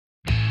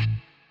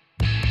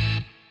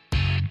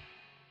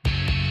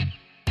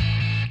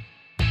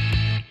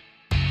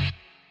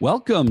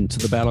Welcome to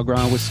the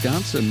Battleground,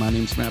 Wisconsin. My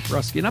name's Matt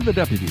Brusky, and I'm the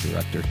Deputy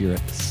Director here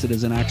at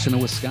Citizen Action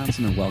of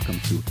Wisconsin, and welcome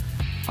to,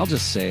 I'll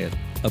just say it,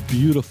 a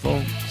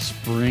beautiful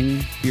spring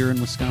here in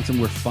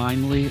Wisconsin. We're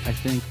finally, I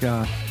think,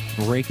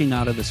 breaking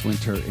out of this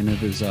winter, and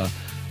it is a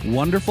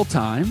wonderful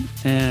time,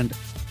 and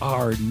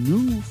our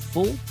new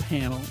full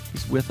panel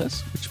is with us,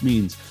 which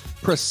means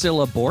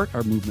Priscilla Bort,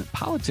 our Movement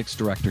Politics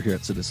Director here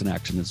at Citizen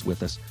Action, is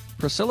with us.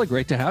 Priscilla,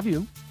 great to have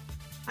you.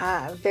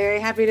 Very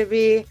happy to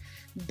be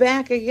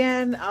back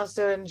again.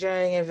 Also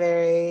enjoying a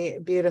very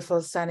beautiful,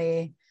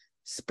 sunny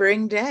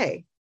spring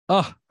day.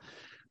 Oh,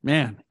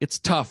 man, it's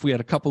tough. We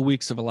had a couple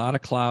weeks of a lot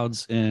of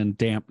clouds and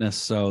dampness,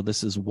 so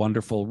this is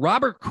wonderful.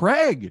 Robert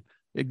Craig,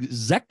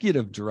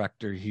 Executive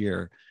Director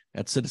here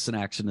at Citizen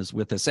Action, is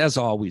with us, as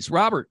always.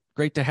 Robert,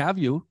 great to have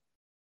you.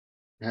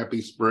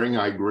 Happy spring.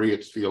 I agree.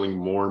 It's feeling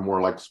more and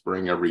more like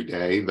spring every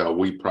day, though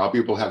we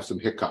probably will have some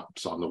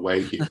hiccups on the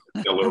way here.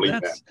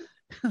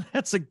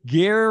 That's a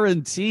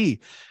guarantee.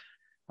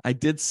 I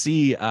did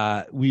see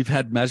we've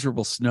had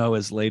measurable snow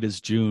as late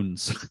as June,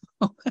 so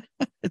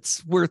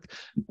it's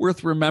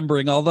worth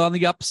remembering. Although on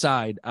the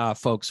upside,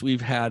 folks,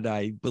 we've had,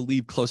 I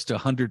believe, close to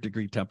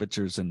 100-degree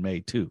temperatures in May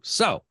too.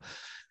 So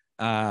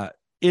it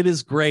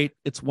is great.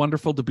 It's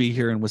wonderful to be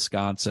here in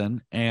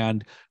Wisconsin,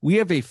 and we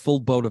have a full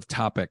boat of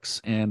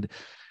topics, and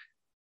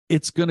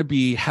it's going to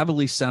be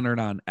heavily centered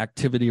on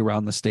activity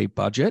around the state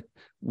budget.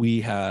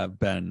 We have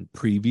been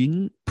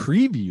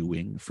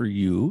previewing for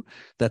you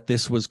that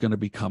this was going to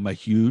become a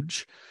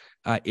huge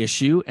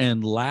issue.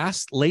 And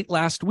late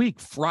last week,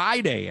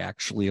 Friday,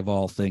 actually, of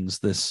all things,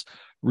 this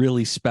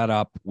really sped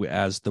up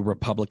as the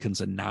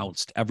Republicans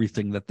announced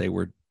everything that they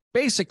were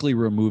basically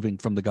removing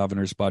from the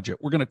governor's budget.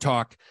 We're going to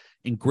talk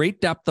in great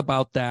depth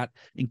about that,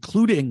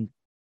 including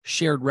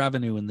shared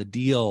revenue and the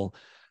deal,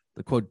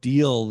 the quote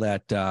deal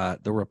that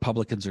the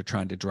Republicans are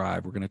trying to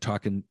drive. We're going to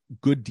talk in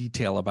good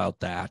detail about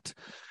that.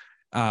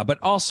 But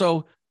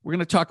also, we're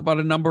going to talk about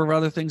a number of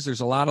other things. There's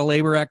a lot of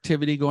labor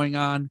activity going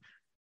on,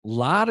 a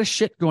lot of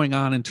shit going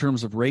on in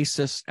terms of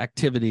racist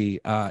activity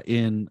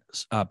in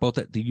both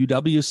at the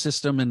UW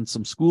system and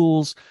some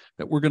schools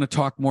that we're going to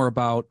talk more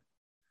about.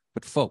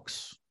 But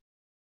folks,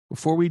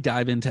 before we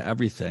dive into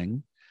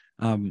everything,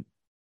 we're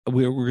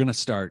going to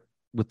start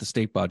with the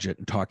state budget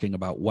and talking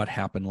about what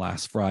happened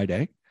last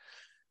Friday.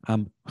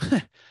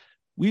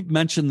 We've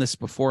mentioned this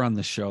before on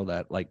the show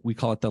that, like, we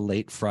call it the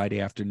late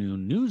Friday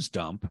afternoon news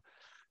dump,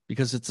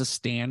 because it's a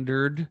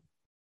standard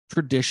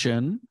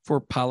tradition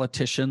for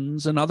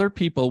politicians and other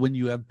people when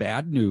you have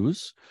bad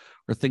news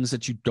or things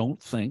that you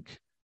don't think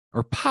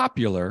are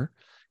popular,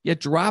 you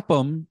drop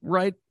them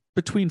right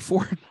between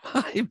 4 and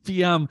 5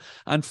 p.m.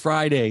 on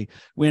Friday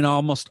when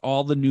almost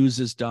all the news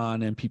is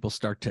done and people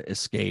start to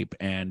escape,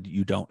 and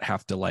you don't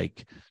have to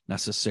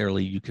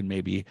necessarily, you can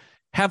maybe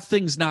have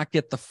things not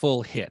get the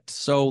full hit.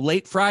 So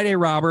late Friday,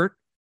 Robert,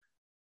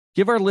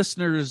 give our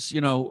listeners,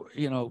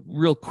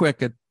 real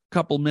quick, a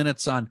couple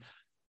minutes on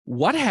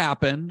what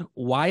happened,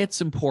 why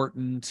it's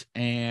important,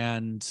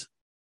 and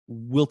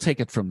we'll take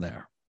it from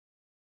there.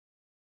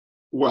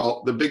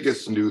 Well, the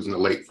biggest news in the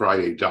late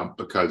Friday dump,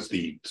 because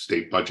the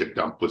state budget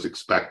dump was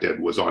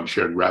expected, was on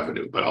shared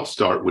revenue. But I'll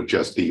start with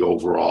just the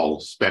overall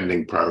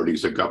spending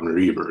priorities of Governor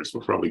Evers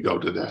before we go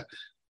to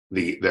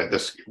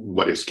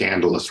what is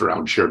scandalous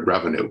around shared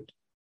revenue.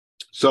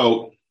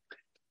 So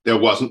there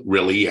wasn't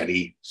really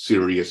any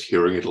serious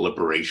hearing or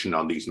deliberation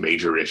on these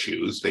major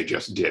issues. They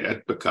just did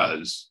it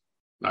because,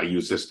 I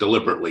use this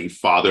deliberately,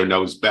 father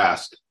knows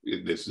best.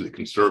 This is a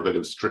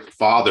conservative, strict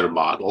father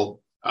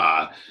model,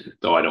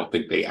 though I don't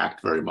think they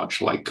act very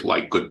much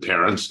like good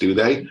parents, do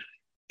they?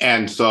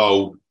 And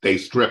so they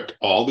stripped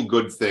all the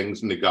good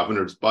things in the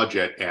governor's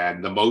budget,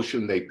 and the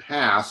motion they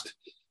passed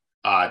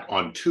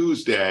on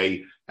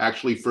Tuesday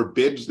actually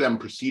forbids them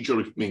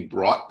procedurally from being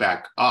brought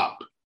back up.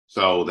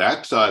 So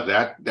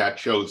that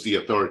shows the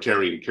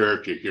authoritarian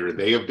character here.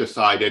 They have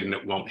decided, and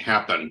it won't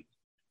happen.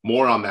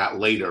 More on that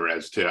later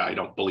as to, I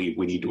don't believe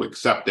we need to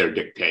accept their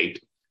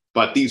dictate.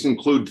 But these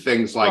include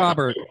things like...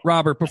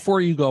 Robert,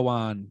 before you go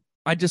on,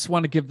 I just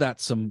want to give that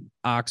some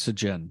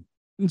oxygen.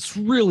 It's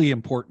really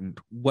important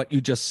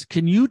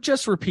can you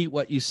just repeat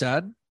what you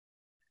said?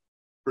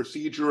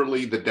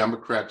 Procedurally, the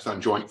Democrats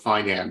on joint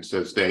finance,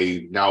 as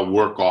they now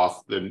work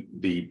off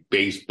the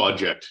base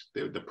budget,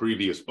 the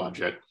previous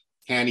budget,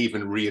 can't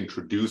even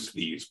reintroduce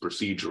these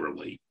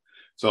procedurally.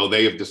 So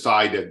they have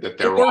decided that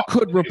they're... Or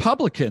could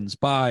Republicans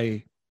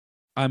by,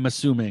 I'm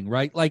assuming,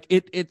 right?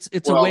 It's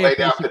a way of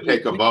have to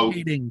take a vote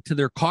to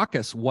their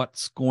caucus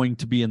what's going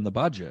to be in the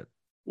budget.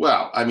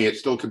 Well, I mean, it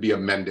still could be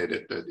amended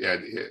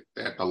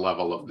at the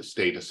level of the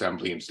state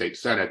assembly and state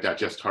senate. That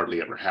just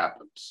hardly ever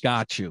happens.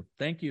 Got you.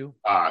 Thank you.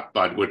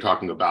 But we're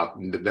talking about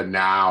the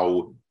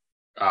now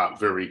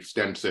very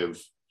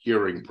extensive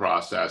hearing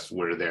process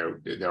where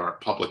there are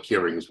public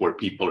hearings where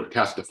people are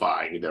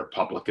testifying. They're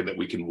public and that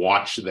we can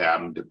watch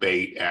them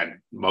debate and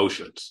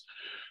motions.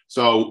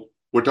 So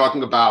we're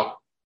talking about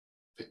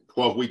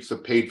 12 weeks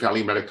of paid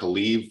family medical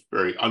leave,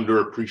 very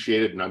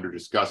underappreciated and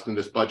underdiscussed in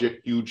this budget.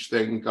 Huge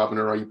thing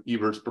Governor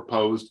Evers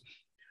proposed.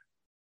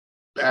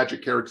 badger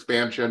care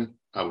expansion,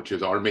 which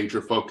is our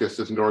major focus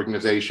as an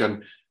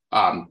organization.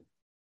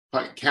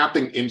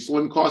 Capping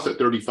insulin costs at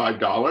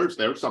 $35,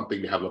 there's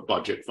something to have a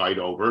budget fight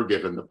over,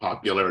 given the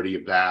popularity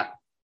of that.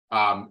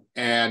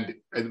 And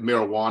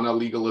marijuana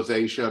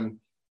legalization.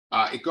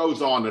 It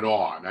goes on and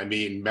on. I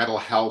mean, mental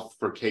health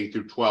for K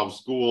through 12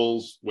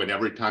 schools, when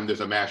every time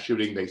there's a mass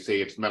shooting, they say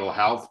it's mental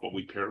health, but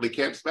we apparently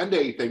can't spend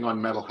anything on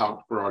mental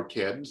health for our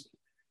kids.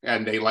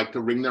 And they like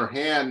to wring their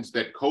hands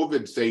that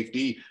COVID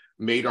safety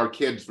made our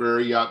kids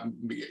very,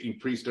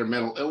 increase their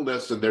mental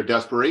illness and their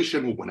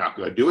desperation. Well, we're not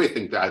going to do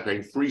anything to that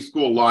thing. Free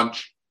school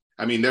lunch.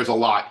 I mean, there's a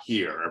lot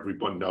here.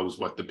 Everyone knows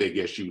what the big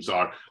issues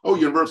are. Oh,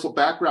 universal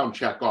background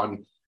check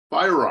on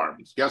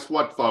firearms. Guess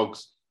what,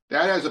 folks?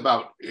 That has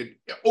about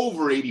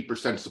over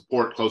 80%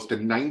 support, close to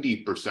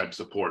 90%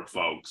 support,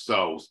 folks.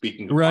 So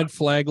speaking of red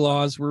flag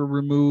laws were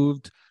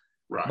removed.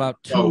 Right.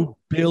 About $2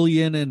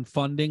 billion in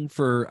funding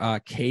for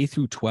K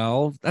through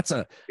 12. That's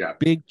a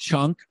big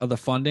chunk of the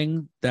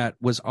funding that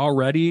was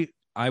already,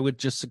 I would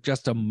just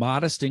suggest, a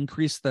modest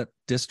increase that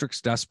districts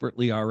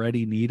desperately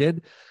already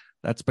needed.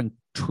 That's been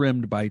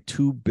trimmed by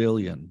 $2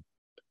 billion.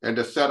 And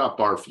to set up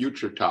our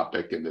future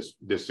topic in this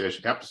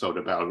episode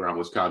of Battleground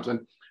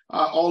Wisconsin,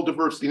 all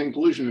diversity and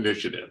inclusion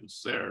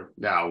initiatives, they're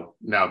now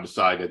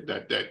decided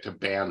that to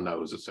ban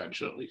those,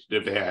 essentially.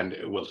 And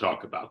we'll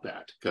talk about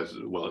that because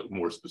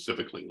more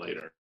specifically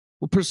later.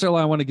 Well,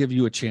 Priscilla, I want to give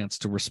you a chance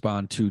to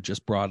respond to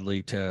just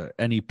broadly to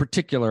any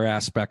particular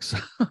aspects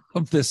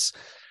of this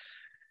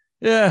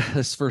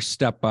first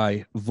step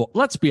by,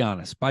 let's be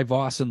honest, by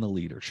Vos and the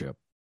leadership.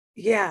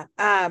 Yeah,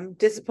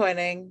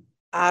 disappointing,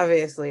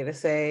 obviously, to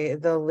say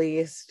the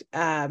least,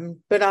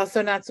 but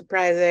also not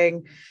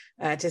surprising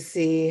to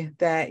see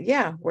that,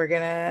 you're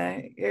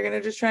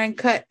gonna just try and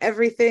cut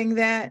everything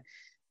that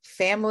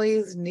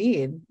families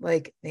need.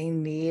 Like, they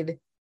need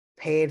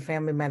paid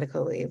family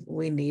medical leave.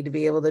 We need to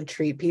be able to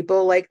treat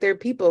people like they're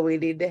people. We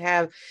need to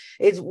have,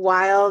 it's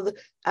wild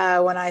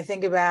when I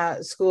think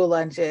about school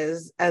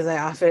lunches, as I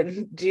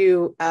often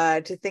do,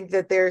 to think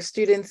that there are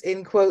students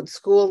in, quote,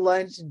 school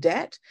lunch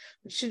debt,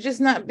 which should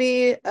just not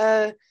be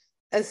a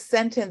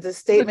sentence, a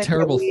statement. A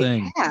terrible that we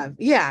thing. Have.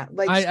 Yeah.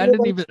 Like, I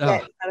didn't even,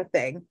 not a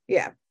thing.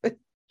 Yeah.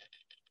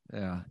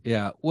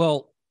 Yeah.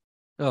 Well,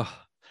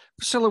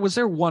 Priscilla, was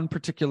there one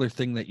particular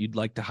thing that you'd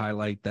like to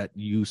highlight that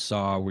you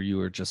saw where you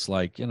were just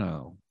like,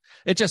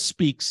 it just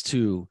speaks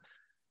to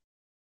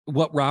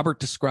what Robert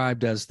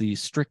described as the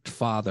strict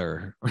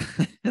father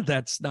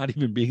that's not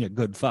even being a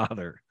good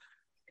father?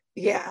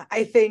 Yeah,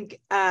 I think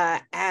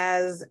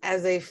as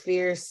a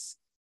fierce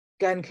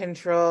gun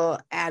control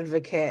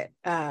advocate,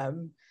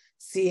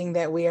 seeing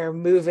that we are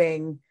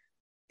moving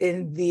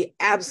in the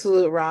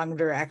absolute wrong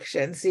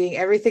direction, seeing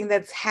everything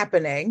that's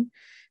happening,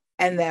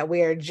 and that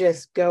we are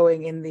just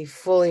going in the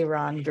fully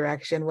wrong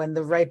direction when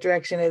the right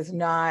direction is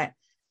not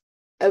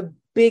a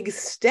big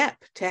step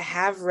to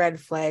have red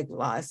flag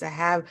laws, to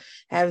have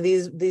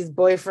these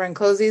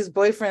close these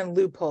boyfriend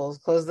loopholes,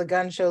 close the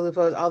gun show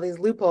loopholes, all these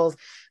loopholes.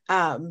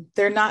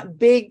 They're not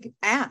big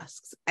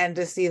asks, and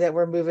to see that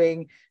we're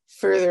moving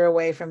further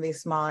away from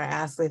these smaller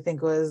asks, I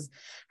think was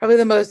probably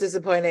the most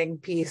disappointing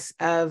piece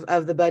of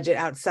the budget,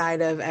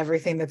 outside of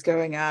everything that's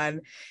going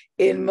on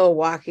in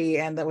Milwaukee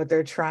and that what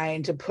they're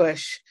trying to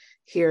push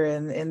here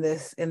in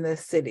this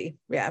city.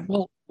 Yeah.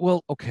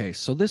 Well, okay.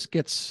 So this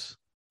gets,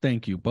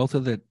 thank you, both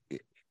of the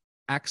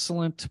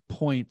excellent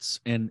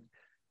points and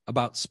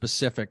about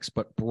specifics,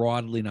 but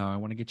broadly now I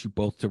want to get you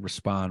both to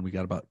respond. We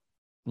got about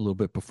a little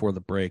bit before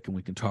the break and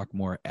we can talk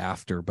more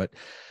after, but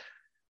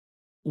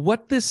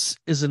what this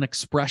is an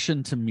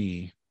expression to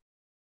me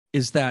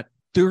is that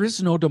there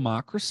is no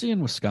democracy in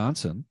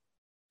Wisconsin.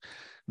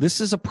 This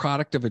is a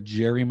product of a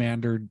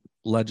gerrymandered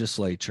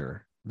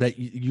legislature, that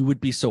you would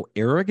be so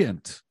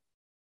arrogant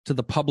to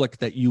the public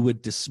that you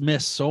would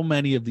dismiss so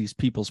many of these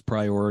people's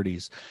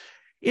priorities.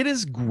 It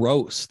is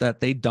gross that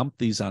they dumped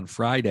these on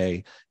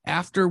Friday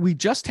after we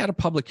just had a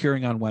public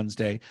hearing on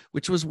Wednesday,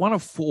 which was one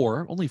of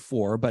only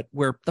four, but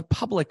where the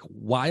public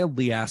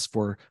wildly asked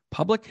for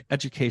public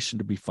education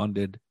to be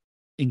funded,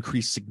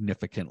 increased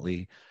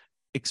significantly,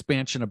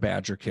 expansion of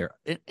badger care,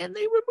 and they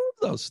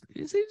removed those.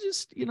 They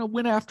just,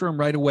 went after them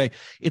right away.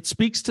 It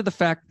speaks to the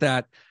fact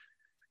that,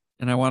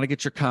 and I want to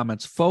get your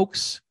comments,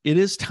 folks, it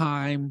is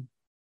time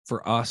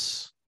for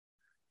us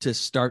to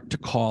start to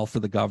call for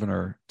the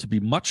governor to be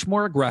much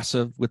more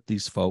aggressive with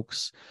these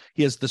folks.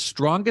 He has the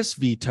strongest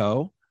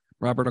veto.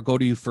 Robert, I'll go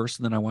to you first,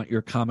 and then I want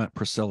your comment,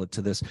 Priscilla,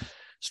 to this.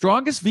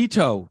 Strongest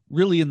veto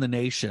really in the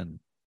nation,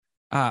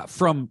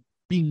 from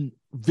being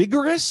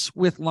vigorous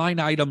with line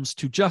items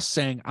to just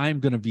saying, I'm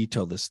going to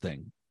veto this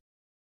thing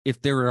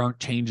if there aren't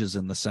changes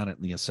in the Senate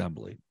and the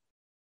Assembly.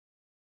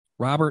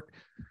 Robert,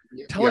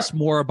 tell us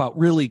more about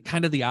really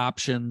kind of the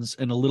options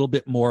and a little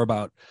bit more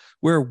about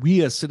where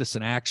we as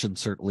Citizen Action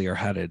certainly are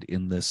headed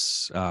in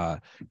this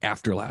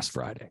after last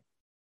Friday.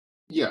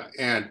 Yeah,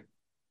 and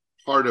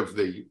part of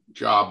the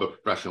job of a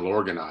professional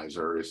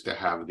organizer is to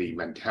have the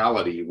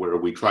mentality where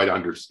we try to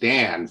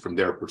understand from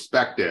their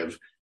perspective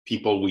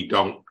people we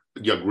don't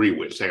you agree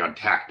with, say on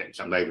tactics.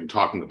 I'm not even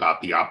talking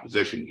about the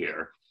opposition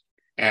here.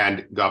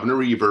 And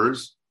Governor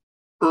Evers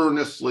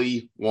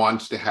earnestly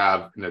wants to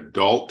have an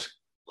adult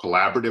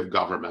collaborative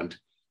government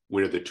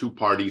where the two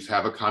parties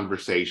have a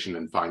conversation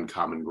and find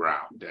common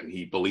ground. And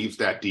he believes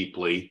that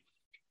deeply.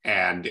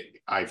 And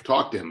I've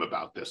talked to him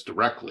about this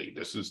directly.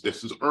 This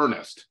is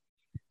earnest.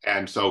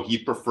 And so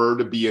he'd prefer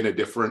to be in a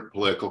different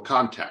political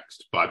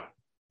context. But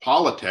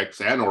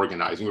politics and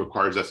organizing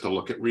requires us to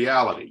look at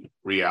reality.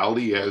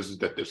 Reality is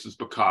that this has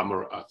become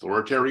an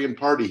authoritarian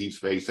party he's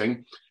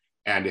facing.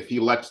 And if he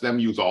lets them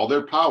use all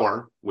their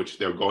power, which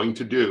they're going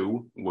to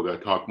do, we're going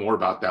to talk more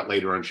about that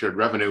later on shared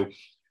revenue,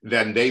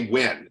 then they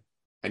win.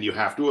 And you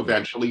have to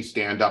eventually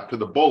stand up to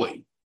the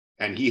bully.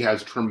 And he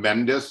has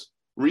tremendous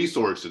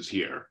resources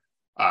here.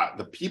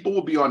 The people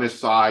will be on his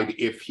side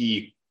if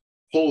he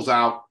pulls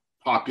out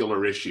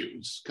popular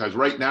issues, because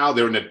right now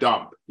they're in a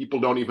dump. People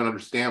don't even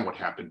understand what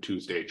happened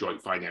Tuesday at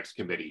Joint Finance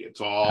Committee.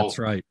 It's all that's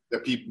right.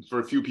 That people, for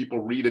a few people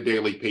read a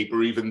daily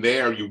paper, even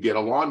there you get a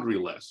laundry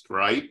list,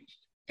 right?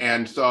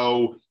 And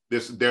so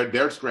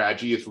their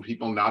strategy is for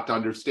people not to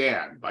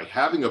understand. By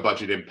having a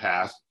budget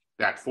impasse,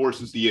 that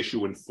forces the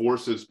issue and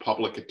forces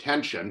public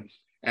attention.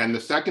 And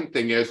the second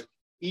thing is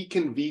he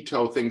can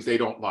veto things they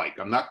don't like.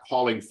 I'm not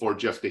calling for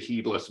just a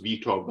heedless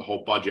veto of the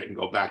whole budget and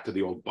go back to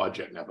the old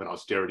budget and have an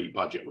austerity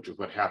budget, which is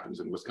what happens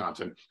in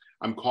Wisconsin.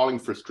 I'm calling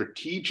for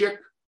strategic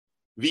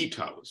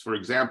vetoes. For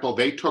example,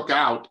 they took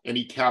out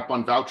any cap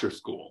on voucher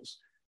schools.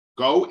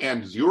 Go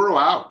and zero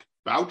out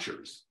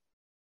vouchers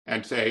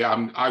and say,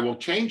 I will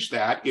change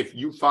that if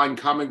you find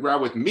common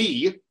ground with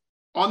me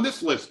on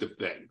this list of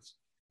things,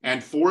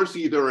 and force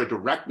either a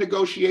direct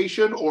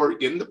negotiation or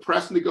in the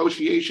press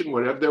negotiation,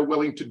 whatever they're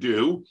willing to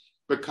do,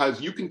 because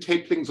you can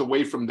take things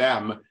away from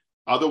them.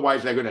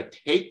 Otherwise, they're going to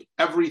take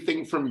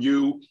everything from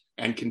you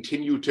and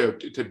continue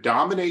to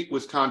dominate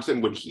Wisconsin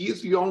when he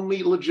is the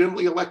only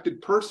legitimately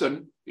elected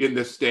person in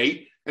this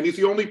state. And he's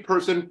the only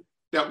person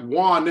that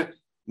won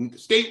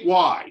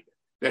statewide,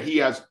 that he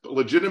has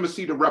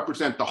legitimacy to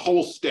represent the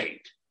whole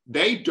state.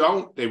 They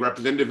don't. They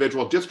represent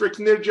individual districts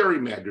and they're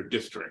gerrymandered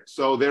districts.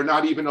 So they're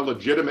not even a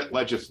legitimate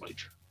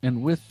legislature.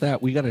 And with that,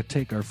 we got to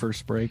take our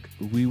first break.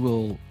 We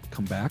will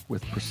come back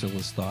with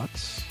Priscilla's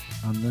thoughts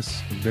on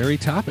this very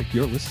topic.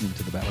 You're listening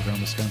to the Battleground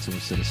Wisconsin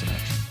with Citizen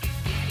Action.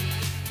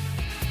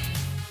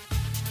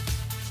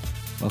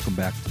 Welcome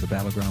back to the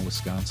Battleground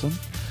Wisconsin.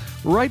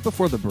 Right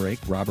before the break,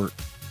 Robert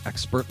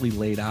expertly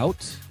laid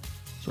out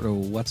sort of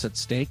what's at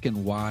stake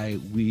and why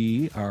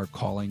we are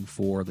calling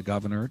for the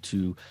governor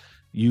to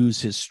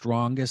use his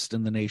strongest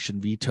in the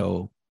nation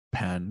veto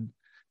pen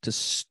to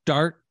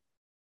start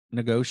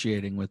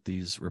negotiating with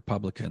these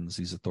Republicans,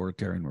 these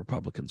authoritarian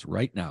Republicans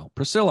right now.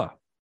 Priscilla,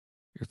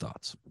 your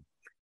thoughts?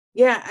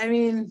 Yeah, I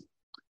mean,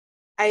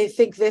 I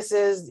think this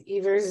is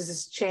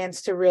Evers'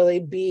 chance to really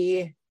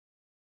be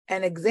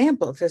an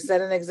example, to set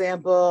an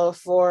example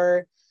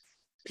for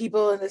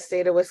people in the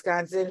state of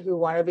Wisconsin who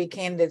want to be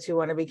candidates, who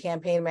want to be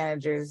campaign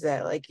managers,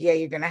 that like, yeah,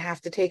 you're going to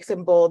have to take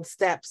some bold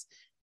steps,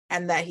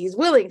 and that he's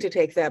willing to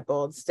take that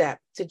bold step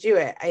to do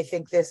it. I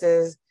think this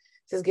is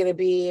going to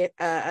be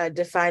a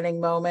defining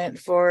moment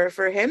for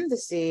him, to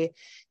see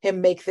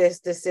him make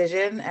this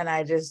decision. And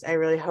I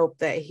really hope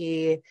that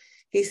he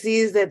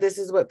sees that this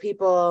is what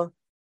people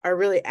are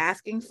really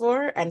asking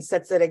for and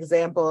sets an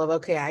example of,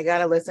 okay, I got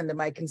to listen to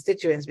my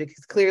constituents,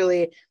 because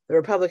clearly the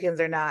Republicans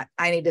are not.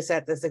 I need to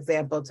set this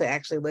example to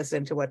actually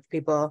listen to what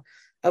people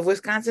of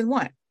Wisconsin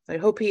want. So I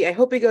hope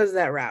he goes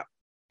that route.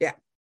 Yeah.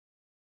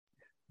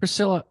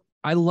 Priscilla,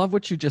 I love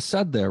what you just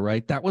said there,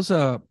 right? That was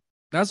a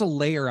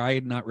layer I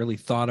had not really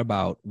thought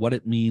about, what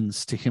it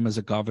means to him as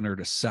a governor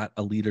to set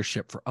a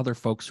leadership for other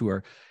folks who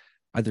are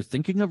either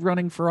thinking of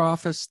running for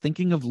office,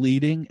 thinking of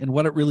leading, and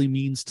what it really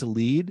means to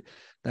lead.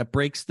 That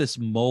breaks this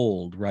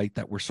mold, right,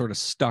 that we're sort of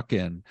stuck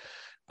in.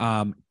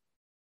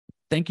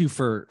 Thank you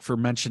for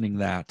mentioning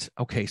that.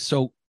 Okay,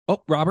 so,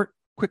 Robert,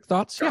 quick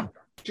thoughts? Yeah.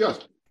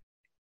 Just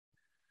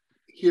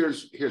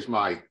here's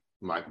my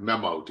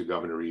memo to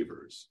Governor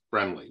Evers,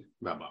 friendly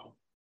memo.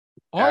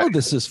 All of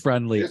this is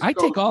friendly. I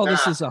take all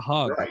this as a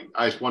hug.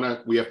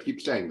 Right. We have to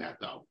keep saying that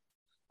though,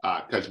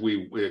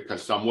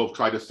 because some will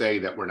try to say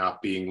that we're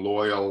not being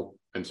loyal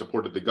and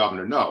supported the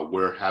governor. No,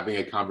 we're having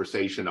a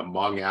conversation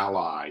among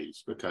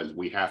allies because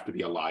we have to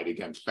be allied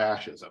against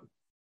fascism.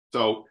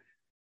 So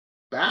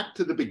back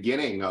to the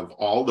beginning of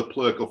all the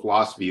political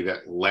philosophy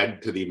that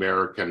led to the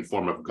American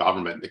form of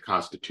government, the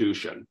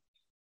Constitution,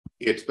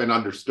 it's been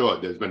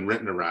understood, there's been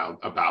written around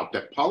about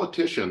that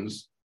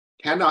politicians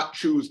cannot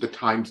choose the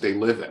times they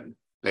live in.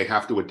 They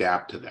have to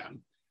adapt to them.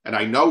 And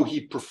I know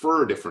he'd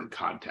prefer a different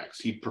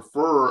context. He'd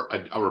prefer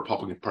a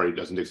Republican Party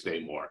doesn't exist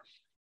anymore.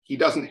 He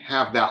doesn't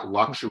have that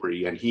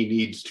luxury, and he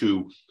needs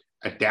to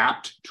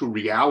adapt to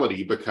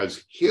reality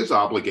because his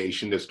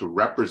obligation is to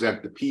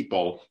represent the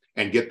people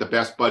and get the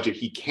best budget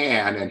he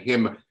can. And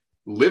him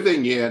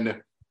living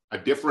in a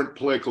different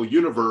political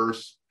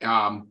universe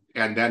and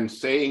then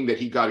saying that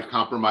he got a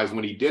compromise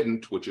when he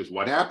didn't, which is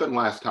what happened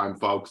last time,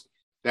 folks,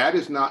 that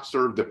is not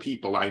serve the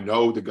people. I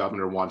know the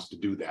governor wants to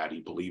do that.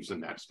 He believes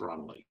in that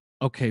strongly.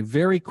 Okay,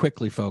 very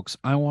quickly, folks,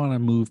 I want to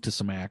move to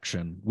some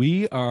action.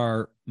 We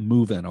are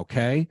moving,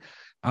 okay?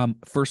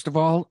 First of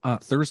all,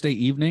 Thursday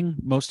evening,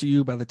 most of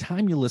you, by the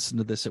time you listen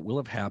to this, it will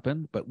have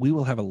happened, but we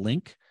will have a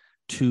link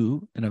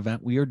to an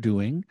event we are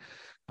doing,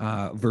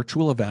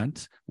 virtual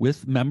event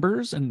with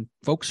members and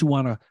folks who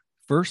want to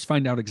first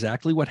find out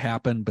exactly what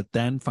happened, but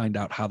then find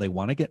out how they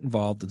want to get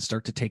involved and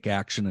start to take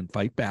action and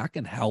fight back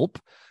and help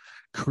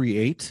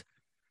create,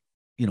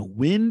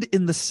 wind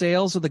in the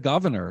sails of the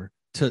governor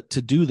to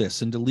do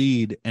this and to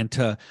lead and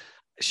to,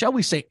 shall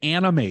we say,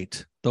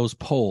 animate those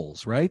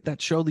polls, right? That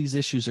show these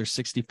issues are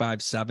 65,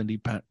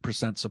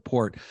 70%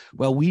 support.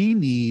 Well, we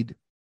need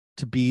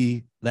to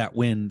be that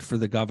wind for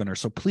the governor.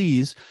 So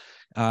please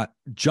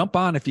jump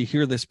on if you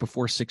hear this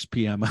before 6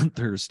 p.m. on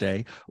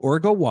Thursday, or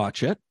go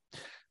watch it.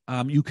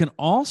 You can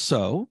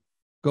also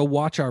go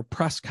watch our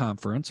press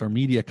conference, our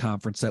media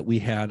conference that we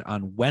had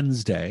on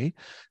Wednesday,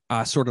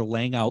 sort of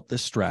laying out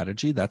this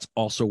strategy. That's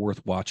also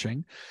worth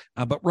watching.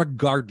 But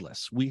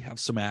regardless, we have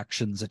some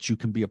actions that you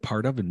can be a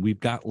part of, and we've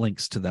got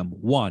links to them.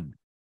 One,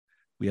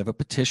 we have a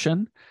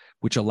petition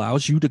which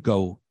allows you to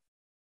go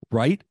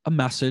write a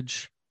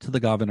message to the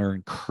governor,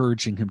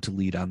 encouraging him to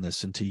lead on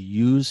this and to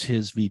use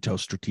his veto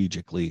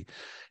strategically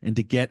and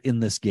to get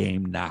in this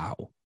game now.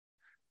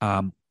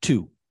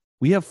 Two,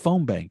 we have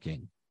phone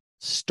banking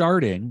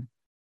starting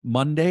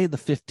Monday, the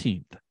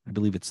 15th. I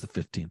believe it's the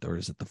 15th, or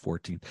is it the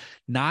 14th?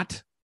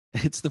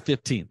 It's the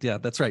 15th. Yeah,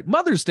 that's right.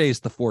 Mother's Day is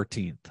the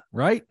 14th,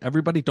 right?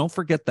 Everybody, don't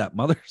forget that.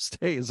 Mother's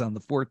Day is on the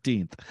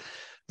 14th.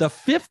 The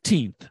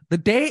 15th, the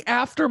day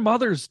after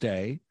Mother's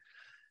Day,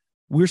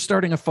 we're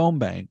starting a phone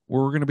bank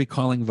where we're going to be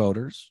calling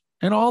voters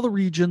in all the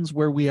regions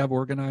where we have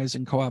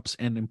organizing co-ops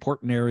and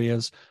important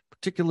areas,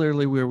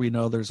 particularly where we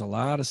know there's a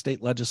lot of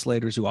state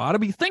legislators who ought to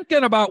be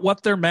thinking about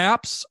what their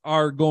maps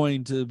are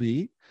going to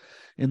be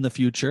in the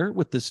future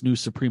with this new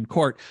Supreme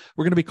Court.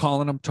 We're going to be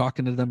calling them,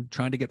 talking to them,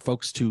 trying to get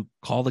folks to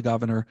call the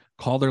governor,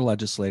 call their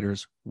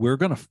legislators. We are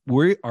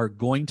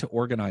going to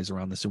organize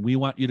around this, and we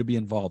want you to be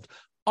involved.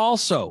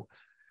 Also,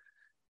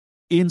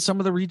 in some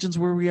of the regions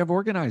where we have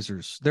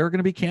organizers, there are going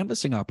to be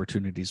canvassing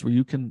opportunities where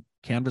you can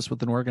canvass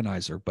with an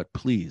organizer. But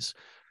please,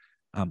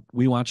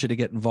 we want you to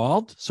get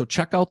involved. So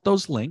check out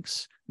those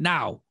links.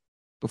 Now,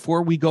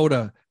 before we go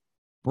to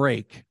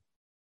break,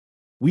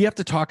 we have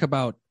to talk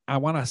about, I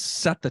want to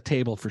set the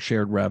table for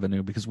shared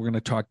revenue, because we're going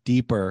to talk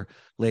deeper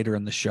later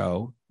in the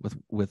show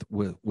with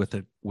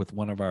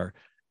one of our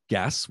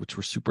guests, which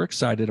we're super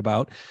excited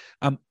about.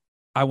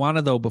 I want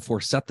to, though,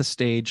 before, set the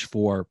stage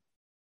for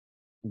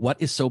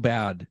what is so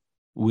bad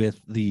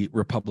with the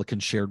Republican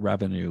shared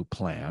revenue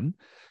plan,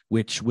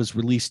 which was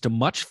released to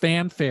much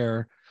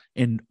fanfare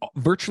and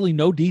virtually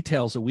no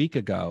details a week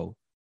ago,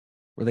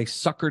 where they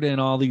suckered in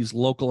all these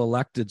local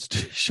electeds to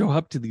show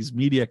up to these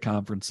media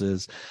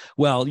conferences.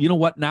 Well, you know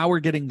what? Now we're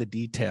getting the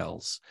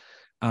details.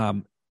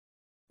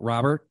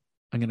 Robert,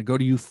 I'm going to go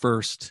to you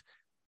first.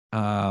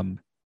 Tell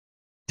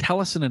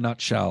us in a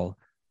nutshell,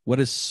 what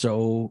is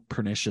so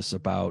pernicious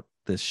about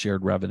this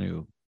shared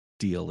revenue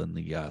deal in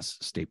the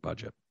state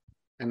budget?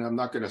 And I'm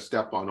not going to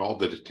step on all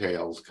the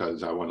details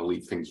because I want to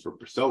leave things for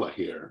Priscilla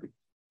here.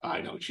 I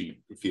know she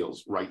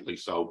feels rightly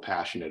so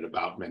passionate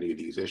about many of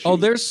these issues. Oh,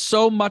 there's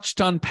so much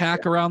to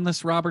unpack around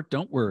this, Robert.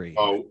 Don't worry.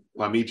 Oh,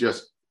 let me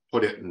just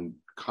put it in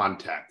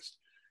context.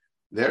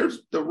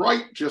 There's the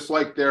right, just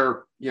like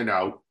their,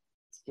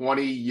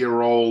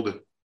 20-year-old,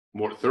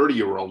 more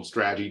 30-year-old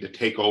strategy to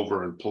take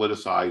over and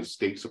politicize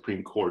state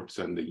Supreme Courts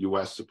and the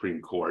U.S.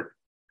 Supreme Court.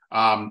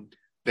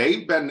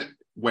 They've been,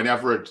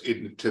 whenever it's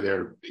into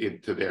their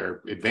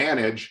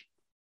advantage,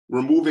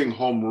 removing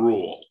home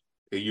rule.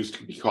 It used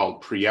to be called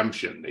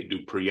preemption. They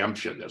do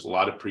preemption. There's a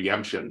lot of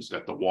preemptions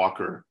that the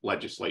Walker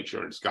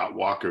legislature and Scott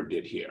Walker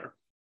did here.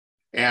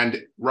 And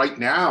right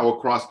now,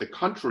 across the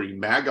country,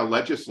 MAGA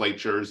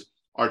legislatures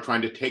are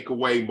trying to take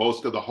away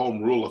most of the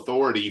home rule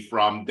authority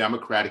from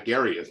Democratic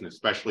areas, and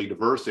especially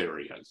diverse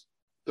areas.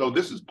 So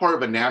this is part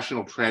of a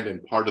national trend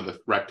and part of the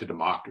threat to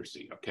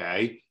democracy,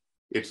 okay?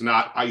 It's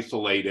not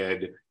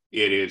isolated.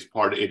 It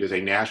is a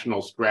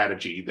national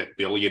strategy that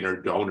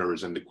billionaire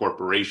donors and the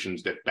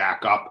corporations that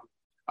back up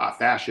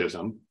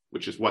fascism,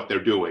 which is what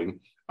they're doing,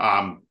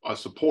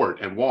 support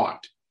and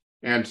want.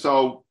 And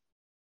so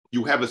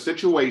you have a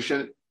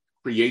situation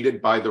created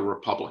by the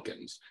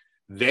Republicans.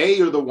 They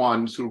are the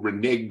ones who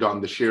reneged on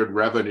the shared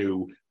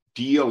revenue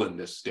deal in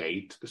this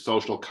state, the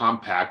social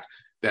compact,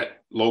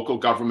 that local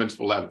governments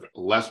will have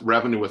less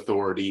revenue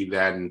authority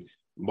than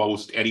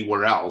most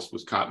anywhere else.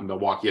 Wisconsin,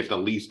 Milwaukee at the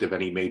least of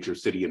any major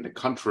city in the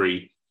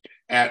country.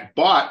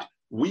 But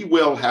we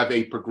will have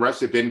a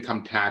progressive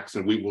income tax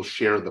and we will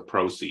share the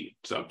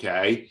proceeds,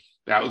 okay?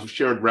 That was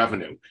shared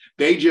revenue.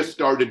 They just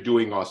started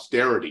doing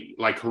austerity,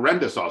 like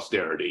horrendous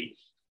austerity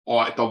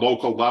at the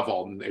local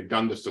level, and they've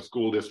done this to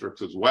school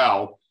districts as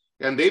well,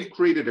 and they've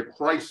created a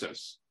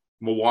crisis.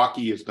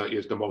 Milwaukee is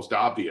the most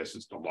obvious.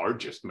 It's the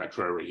largest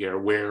metro area here,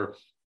 where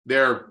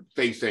they're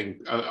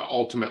facing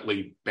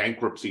ultimately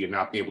bankruptcy and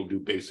not being able to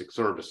do basic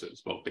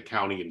services, both the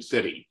county and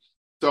city.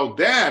 So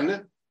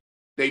then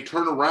they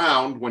turn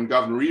around when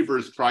Governor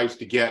Evers tries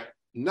to get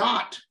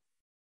not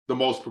the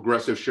most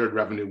progressive shared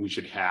revenue we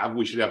should have.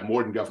 We should have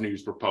more than Governor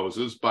Hughes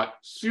proposes, but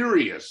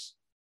serious,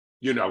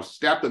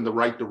 step in the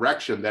right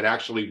direction that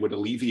actually would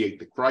alleviate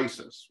the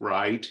crisis,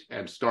 right?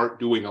 And start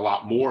doing a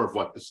lot more of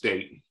what the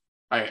state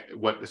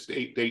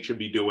should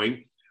be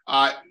doing.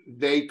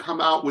 They come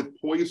out with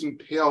poison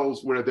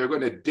pills where they're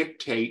going to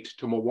dictate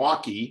to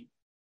Milwaukee,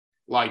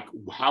 like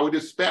how it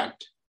is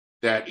spent,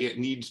 that it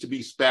needs to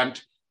be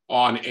spent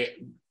on a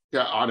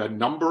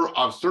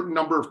certain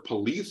number of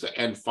police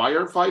and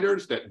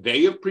firefighters that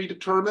they have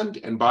predetermined.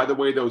 And by the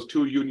way, those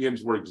two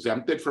unions were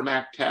exempted from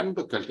Act 10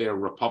 because they are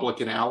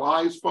Republican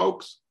allies,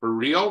 folks, for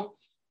real.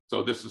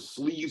 So this is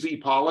sleazy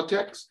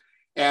politics.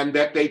 And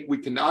that we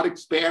cannot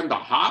expand the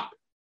HOP,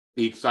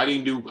 the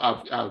exciting new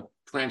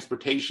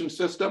transportation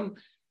system.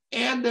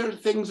 And there are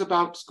things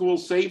about school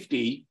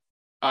safety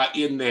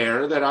in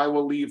there that I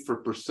will leave for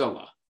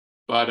Priscilla,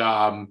 but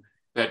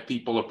that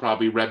people have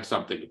probably read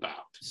something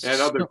about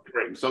and other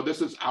things. So this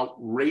is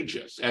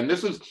outrageous. And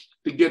this is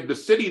to give the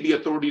city the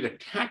authority to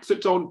tax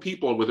its own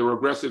people with a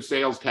regressive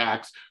sales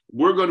tax.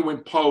 We're going to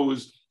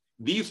impose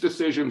these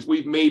decisions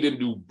we've made in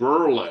New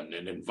Berlin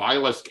and in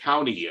Vilas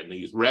County and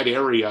these red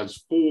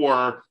areas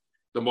for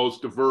the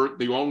most diverse,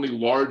 the only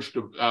large,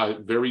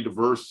 very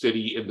diverse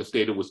city in the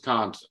state of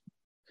Wisconsin.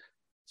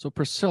 So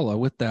Priscilla,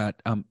 with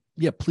that,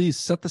 please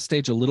set the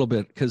stage a little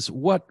bit, because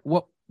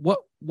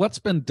what's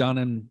been done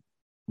in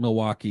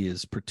Milwaukee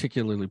is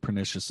particularly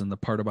pernicious in the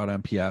part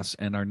about MPS,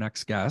 and our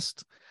next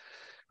guest,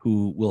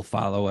 who will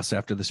follow us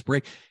after this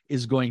break,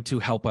 is going to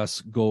help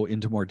us go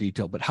into more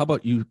detail. But how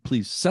about you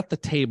please set the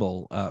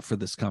table for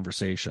this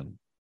conversation?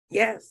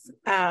 Yes,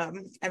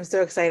 I'm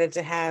so excited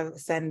to have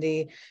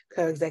Cendi,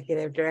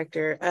 co-executive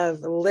director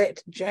of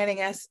LIT,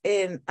 joining us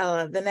in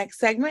the next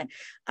segment.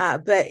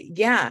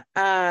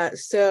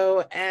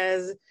 So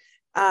as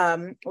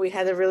we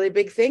had a really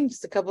big thing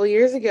just a couple of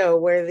years ago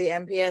where the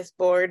MPS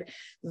board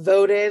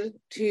voted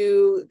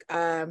to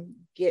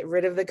get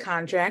rid of the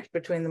contract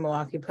between the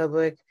Milwaukee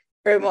Public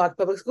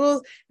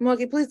Schools,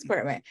 Milwaukee Police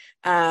Department.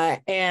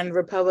 And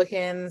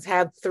Republicans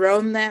have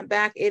thrown that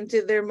back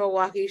into their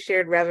Milwaukee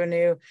shared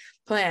revenue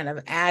plan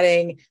of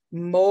adding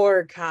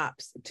more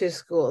cops to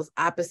schools,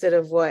 opposite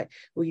of what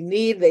we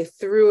need. They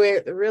threw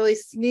it really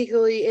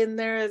sneakily in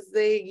there, as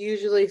they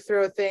usually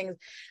throw things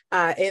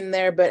in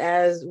there. But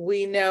as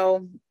we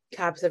know,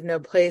 cops have no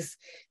place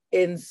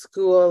in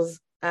schools.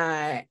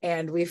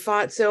 And we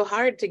fought so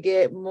hard to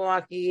get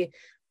Milwaukee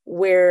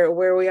where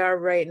we are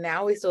right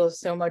now. We still have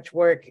so much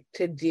work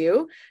to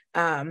do.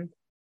 And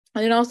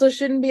it also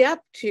shouldn't be up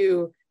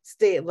to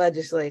state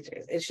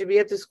legislatures. It should be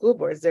up to school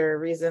boards. There's a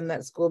reason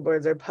that school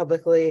boards are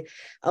publicly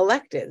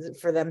elected,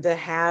 for them to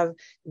have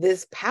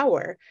this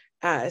power.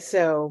 I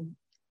think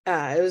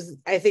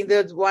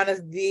that one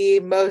of the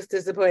most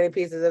disappointing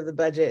pieces of the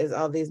budget is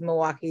all these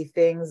Milwaukee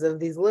things, of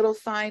these little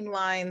fine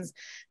lines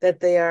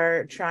that they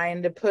are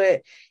trying to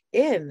put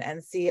in,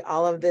 and see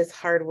all of this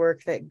hard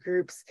work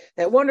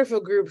that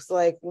wonderful groups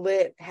like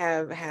LIT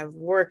have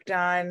worked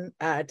on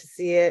to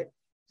see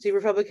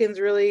Republicans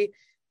really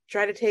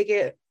try to take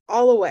it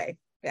all away.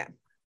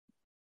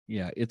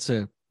 Yeah, it's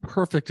a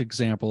perfect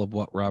example of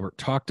what Robert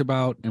talked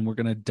about, and we're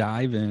going to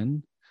dive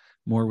in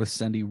more with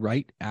Cendi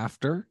right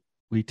after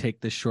we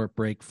take this short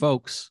break.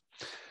 Folks,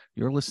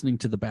 you're listening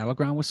to the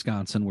Battleground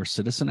Wisconsin. We're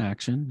Citizen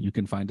Action. You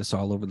can find us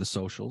all over the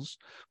socials.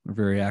 We're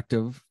very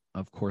active,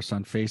 of course,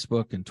 on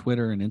Facebook and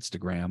Twitter and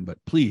Instagram, but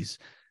please,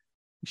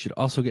 you should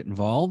also get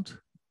involved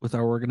with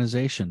our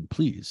organization.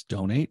 Please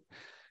donate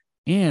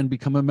and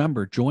become a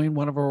member. Join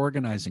one of our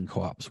organizing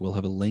co-ops. We'll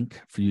have a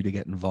link for you to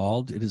get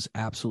involved. It is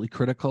absolutely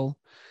critical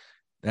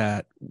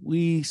that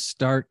we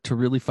start to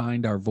really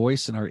find our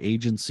voice and our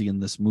agency in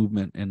this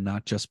movement, and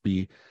not just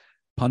be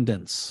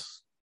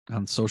pundits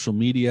on social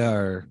media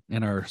or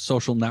in our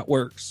social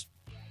networks.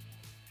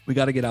 We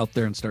got to get out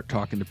there and start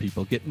talking to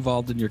people. Get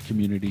involved in your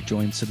community.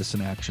 Join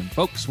Citizen Action.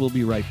 Folks, we'll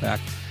be right back.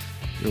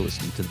 You're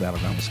listening to the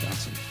Battleground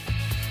Wisconsin.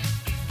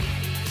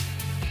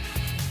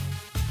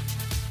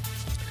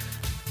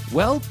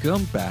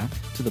 Welcome back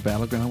to the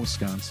Battleground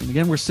Wisconsin.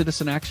 Again, we're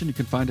Citizen Action. You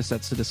can find us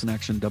at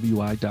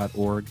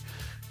citizenactionwi.org.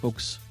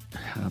 Folks,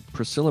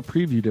 Priscilla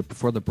previewed it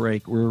before the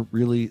break. We're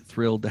really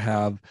thrilled to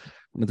have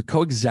one of the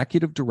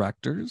co-executive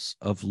directors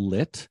of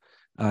LIT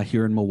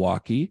here in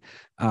Milwaukee,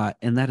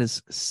 and that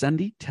is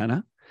Cendi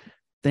Tena.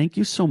 Thank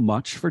you so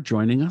much for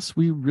joining us.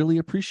 We really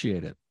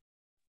appreciate it.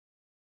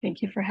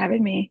 Thank you for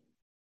having me.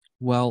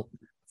 Well,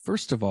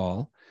 first of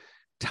all,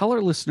 tell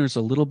our listeners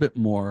a little bit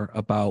more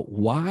about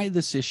why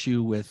this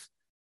issue with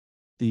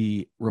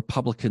the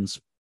Republicans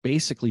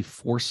basically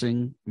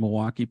forcing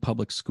Milwaukee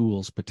Public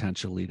Schools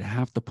potentially to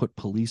have to put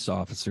police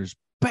officers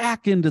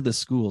back into the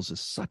schools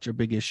is such a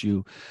big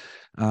issue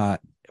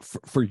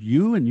for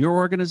you and your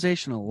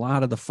organization, a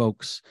lot of the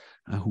folks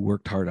who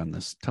worked hard on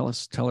this.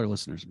 Tell our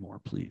listeners more,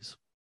 please.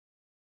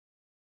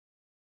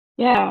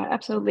 Yeah,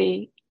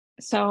 absolutely.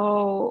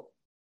 So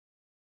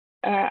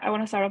I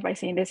want to start off by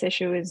saying this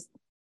issue is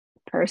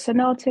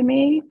personal to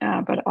me,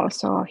 but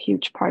also a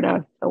huge part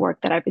of the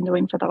work that I've been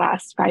doing for the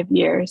last 5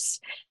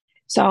 years.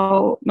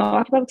 So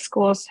Milwaukee Public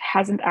Schools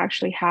hasn't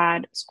actually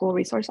had school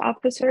resource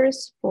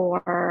officers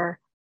for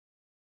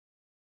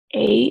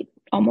 8,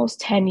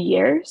 almost 10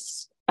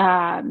 years.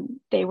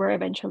 They were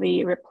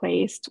eventually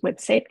replaced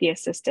with safety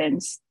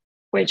assistants,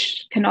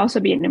 which can also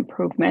be an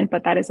improvement,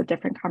 but that is a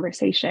different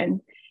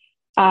conversation.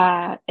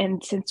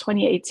 And since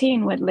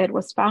 2018, when LID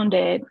was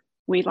founded,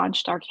 we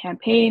launched our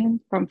campaign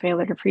From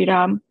Failure to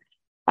Freedom.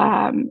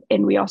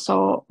 And we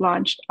also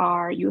launched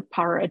our Youth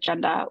Power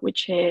Agenda,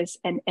 which is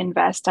an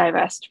invest,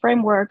 divest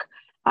framework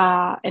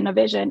and a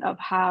vision of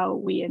how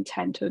we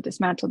intend to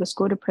dismantle the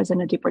school to prison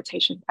and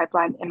deportation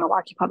pipeline in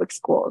Milwaukee Public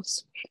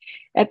Schools.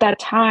 At that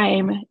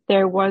time,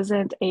 there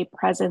wasn't a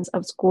presence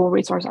of school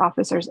resource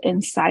officers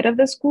inside of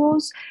the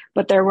schools,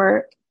 but there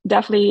were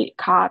definitely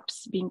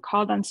cops being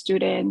called on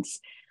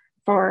students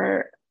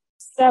for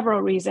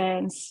several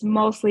reasons,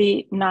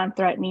 mostly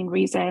non-threatening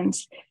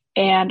reasons.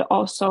 And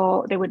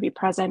also they would be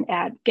present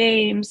at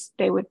games.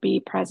 They would be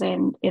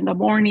present in the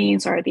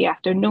mornings or the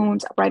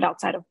afternoons right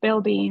outside of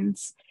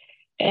buildings.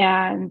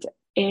 And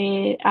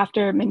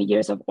after many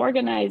years of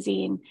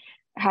organizing,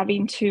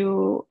 having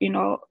to,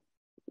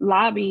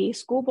 lobby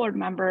school board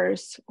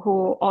members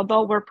who,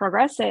 although were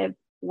progressive,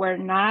 were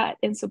not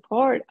in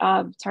support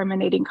of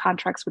terminating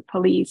contracts with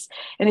police.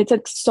 And it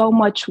took so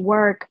much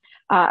work.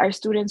 Our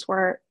students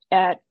were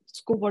at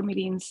school board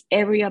meetings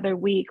every other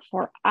week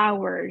for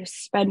hours,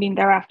 spending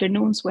their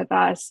afternoons with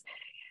us,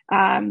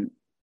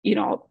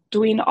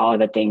 doing all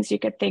the things you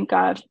could think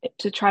of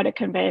to try to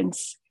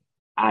convince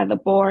the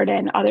board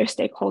and other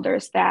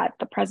stakeholders that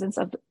the presence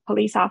of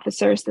police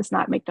officers does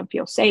not make them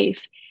feel safe.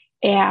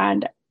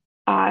 And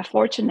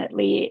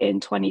fortunately,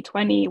 in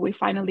 2020, we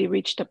finally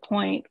reached a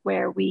point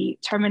where we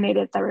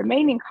terminated the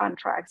remaining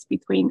contracts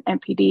between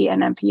MPD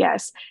and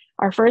MPS.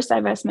 Our first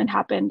divestment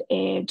happened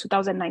in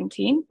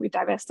 2019. We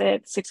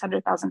divested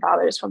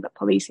 $600,000 from the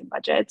policing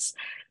budgets.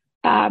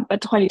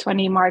 But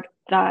 2020 marked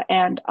the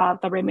end of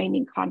the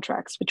remaining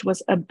contracts, which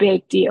was a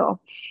big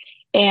deal.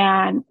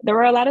 And there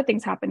were a lot of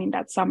things happening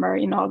that summer,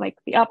 like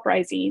the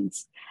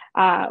uprisings,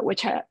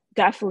 which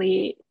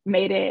definitely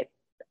made it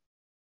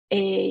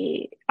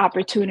a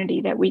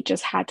opportunity that we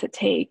just had to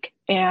take.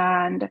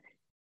 And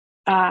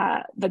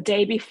the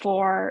day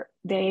before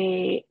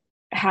they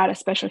had a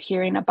special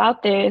hearing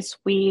about this,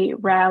 we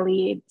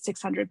rallied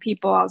 600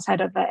 people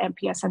outside of the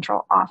MPS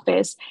central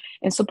office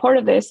in support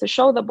of this to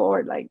show the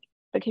board, like,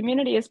 the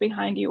community is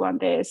behind you on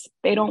this.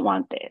 They don't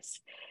want this.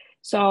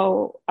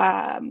 So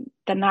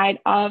the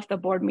night of the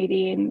board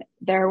meeting,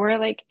 there were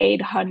like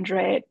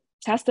 800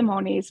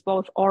 testimonies,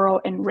 both oral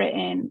and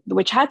written,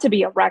 which had to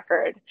be a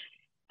record,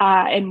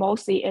 and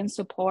mostly in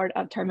support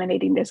of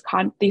terminating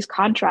these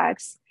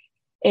contracts.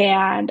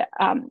 And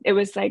it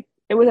was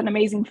an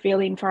amazing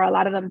feeling for a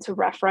lot of them to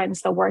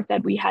reference the work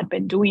that we had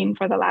been doing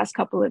for the last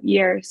couple of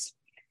years.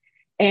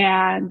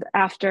 And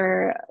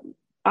after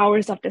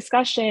hours of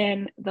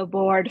discussion, the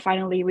board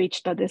finally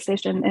reached a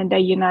decision and they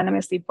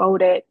unanimously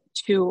voted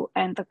to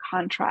end the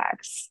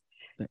contracts.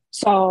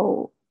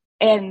 So,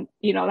 and,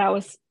 that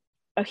was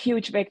a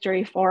huge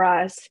victory for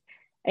us.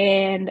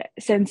 And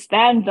since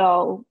then,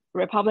 though,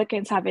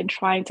 Republicans have been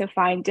trying to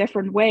find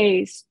different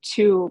ways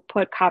to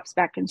put cops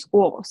back in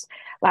schools.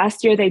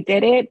 Last year, they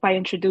did it by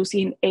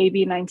introducing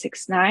AB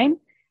 969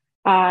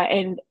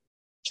 and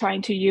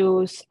trying to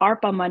use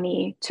ARPA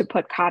money to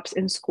put cops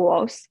in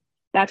schools.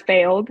 That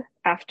failed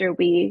after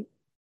we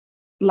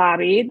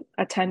lobbied,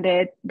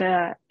 attended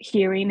the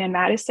hearing in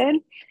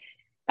Madison.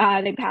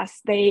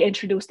 They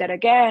introduced it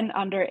again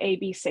under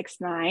AB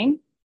 69,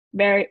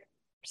 very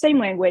same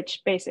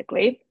language,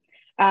 basically.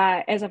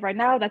 As of right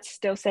now, that's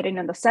still sitting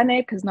in the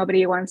Senate because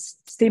nobody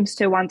seems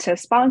to want to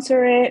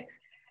sponsor it.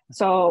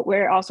 So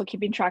we're also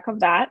keeping track of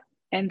that.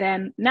 And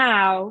then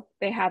now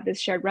they have this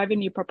shared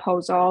revenue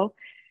proposal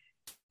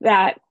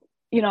that,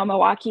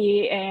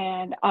 Milwaukee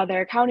and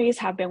other counties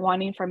have been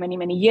wanting for many,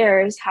 many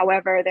years.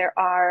 However, there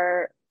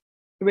are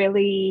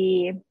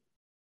really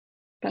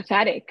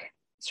pathetic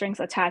strings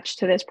attached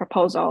to this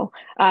proposal.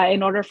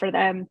 In order for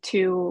them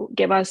to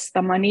give us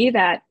the money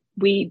that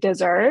we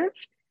deserve,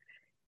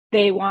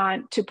 they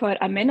want to put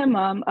a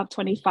minimum of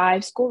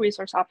 25 school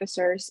resource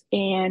officers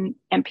in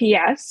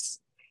MPS.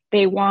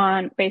 They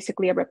want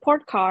basically a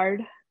report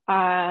card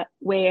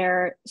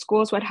where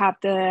schools would have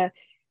to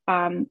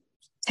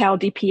tell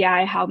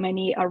DPI how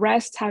many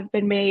arrests have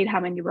been made, how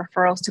many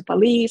referrals to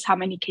police, how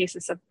many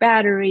cases of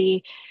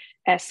battery,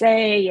 SA,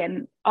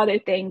 and other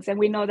things. And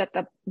we know that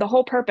the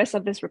whole purpose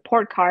of this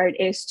report card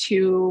is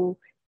to,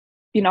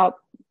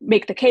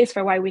 make the case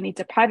for why we need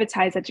to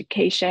privatize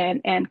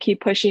education and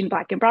keep pushing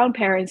Black and brown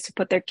parents to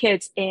put their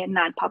kids in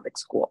non-public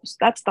schools.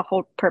 That's the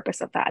whole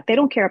purpose of that. They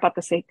don't care about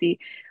the safety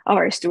of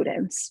our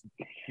students.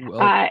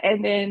 Well,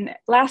 and then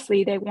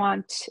lastly, they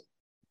want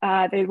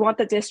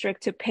the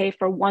district to pay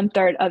for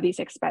 1/3 of these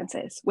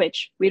expenses,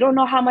 which we don't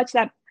know how much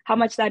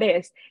that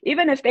is.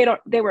 Even if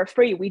they were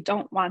free, we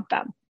don't want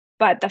them.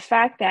 But the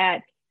fact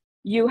that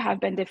you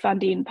have been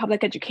defunding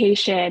public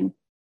education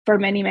for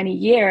many, many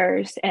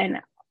years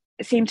and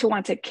seem to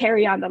want to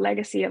carry on the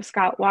legacy of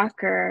Scott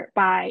Walker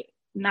by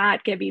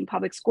not giving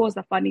public schools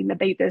the funding that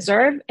they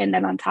deserve. And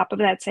then on top of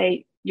that,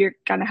 say, you're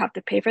going to have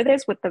to pay for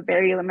this with the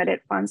very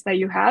limited funds that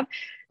you have.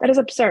 That is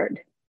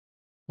absurd.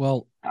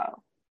 Well,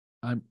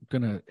 I'm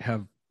going to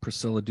have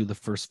Priscilla do the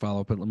first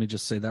follow-up, but let me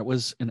just say that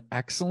was an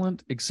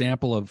excellent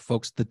example of,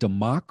 folks, the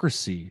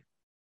democracy.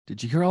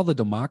 Did you hear all the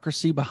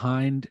democracy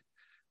behind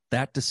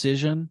that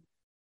decision?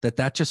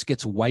 That just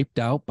gets wiped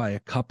out by a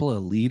couple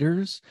of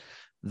leaders?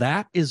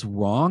 That is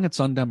wrong.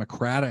 It's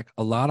undemocratic.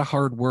 A lot of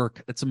hard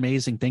work. It's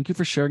amazing. Thank you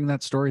for sharing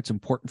that story. It's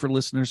important for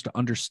listeners to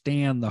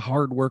understand the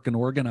hard work and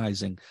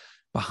organizing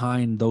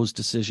behind those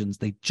decisions.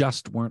 They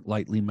just weren't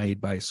lightly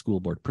made by a school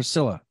board.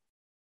 Priscilla,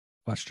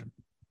 question.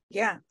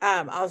 Yeah.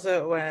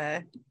 Also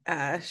want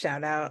to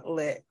shout out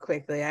Lit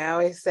quickly. I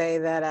always say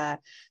that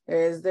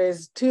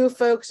there's two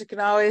folks you can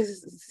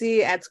always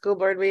see at school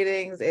board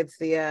meetings. It's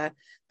the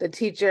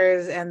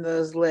teachers and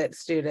those Lit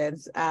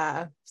students.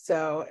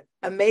 So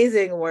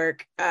amazing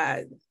work.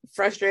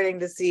 Frustrating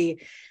to see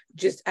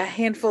just a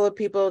handful of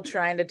people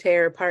trying to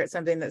tear apart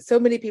something that so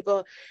many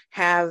people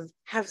have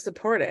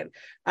supported.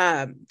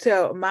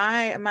 So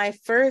my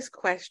first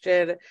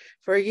question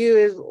for you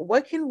is,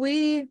 what can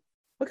we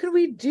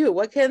do?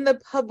 What can the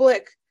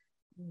public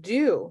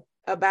do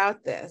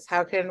about this?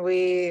 How can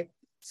we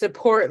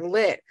support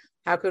Lit?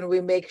 How can we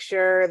make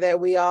sure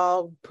that we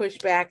all push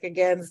back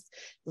against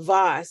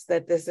Vos,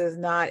 that this is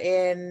not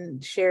in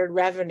shared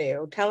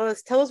revenue? Tell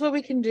us what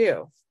we can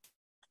do.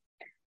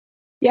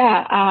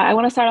 Yeah, I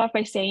want to start off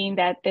by saying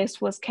that this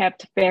was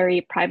kept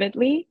very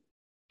privately,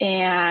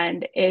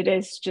 and it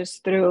is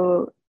just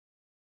through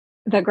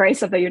the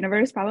grace of the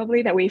universe,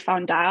 probably, that we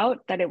found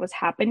out that it was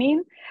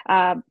happening.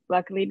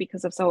 Luckily,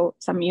 because of some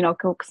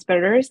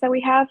co-conspirators that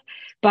we have.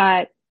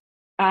 But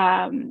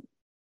I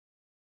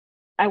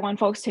want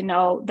folks to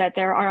know that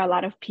there are a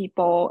lot of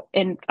people,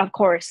 and of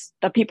course,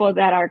 the people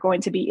that are going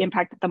to be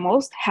impacted the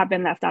most have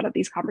been left out of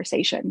these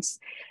conversations.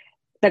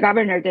 The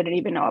governor didn't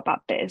even know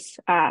about this,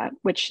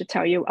 which should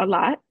tell you a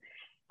lot.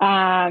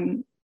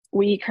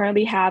 We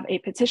currently have a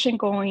petition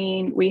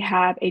going. We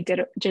have a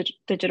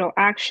digital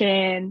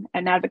action,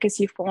 an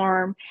advocacy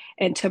forum,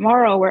 and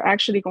tomorrow we're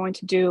actually going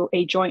to do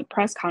a joint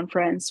press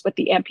conference with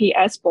the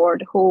MPS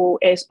board, who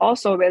is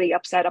also really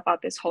upset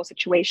about this whole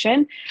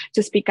situation,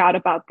 to speak out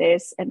about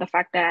this and the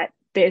fact that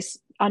this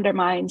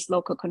undermines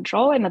local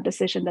control and the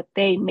decision that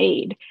they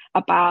made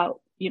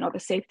about, the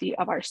safety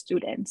of our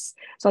students.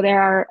 So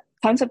there are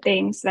tons of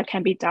things that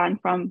can be done,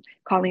 from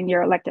calling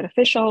your elected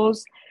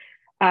officials,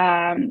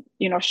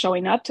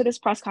 showing up to this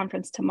press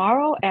conference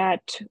tomorrow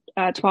at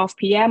 12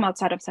 p.m.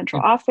 outside of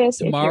central office.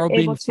 Tomorrow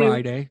being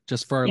Friday,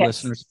 just for our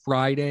listeners,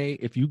 Friday,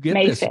 if you get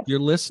May this, 5th. If you're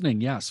listening,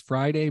 yes,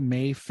 Friday,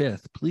 May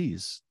 5th,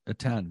 please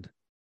attend.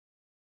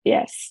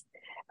 Yes.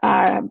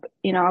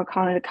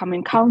 Calling the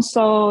common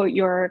council,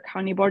 your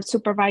county board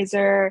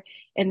supervisor,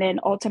 and then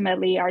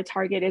ultimately our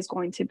target is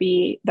going to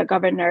be the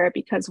governor,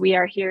 because we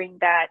are hearing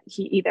that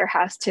he either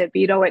has to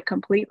veto it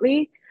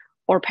completely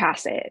or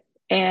pass it.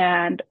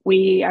 And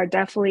we are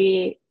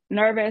definitely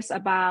nervous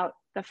about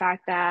the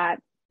fact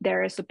that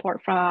there is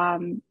support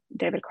from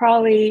David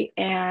Crowley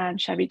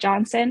and Chevy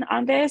Johnson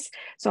on this.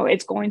 So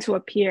it's going to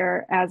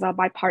appear as a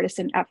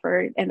bipartisan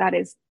effort, and that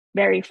is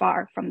very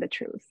far from the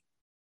truth.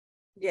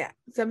 Yeah,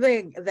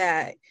 something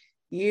that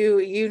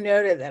you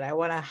noted that I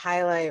want to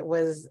highlight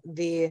was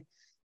the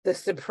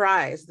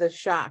surprise, the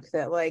shock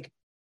that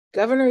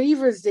Governor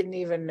Evers didn't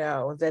even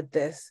know that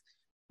this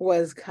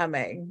was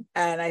coming.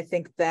 And I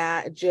think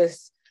that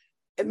just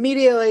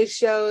immediately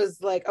shows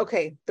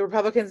okay, the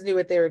Republicans knew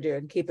what they were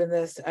doing, keeping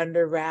this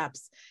under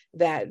wraps,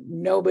 that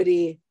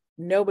nobody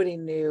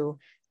knew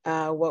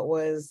what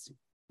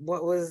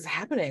was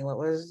happening, what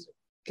was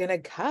gonna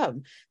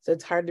come. So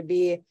it's hard to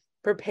be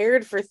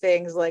prepared for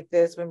things like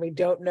this when we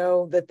don't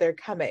know that they're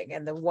coming,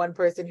 and the one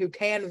person who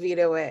can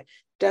veto it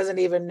doesn't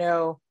even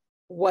know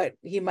what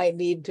he might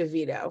need to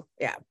veto.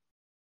 Yeah.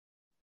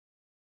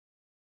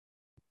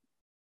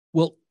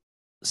 Well,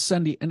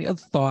 Cendi, any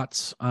other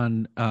thoughts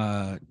on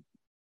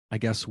I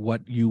guess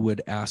what you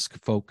would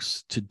ask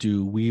folks to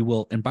do? We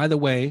will, and by the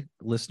way,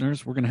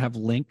 listeners, we're going to have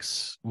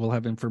links. We'll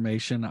have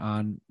information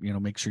on,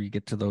 make sure you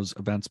get to those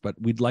events, but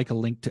we'd like a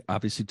link to,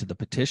 obviously, to the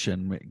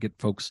petition, get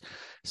folks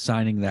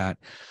signing that.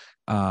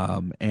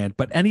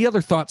 But any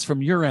other thoughts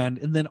from your end?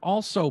 And then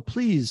also,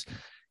 please,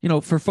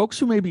 for folks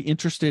who may be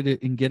interested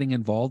in getting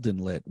involved in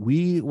Lit,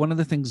 one of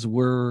the things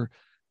we're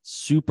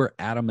super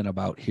adamant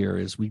about here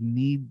is we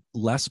need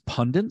less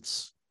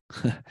pundits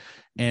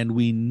and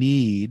we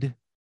need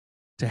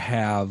to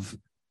have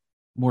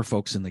more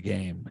folks in the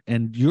game.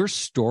 And your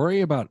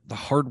story about the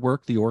hard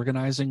work, the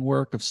organizing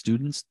work of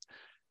students,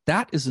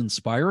 that is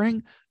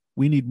inspiring.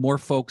 We need more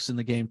folks in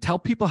the game. Tell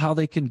people how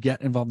they can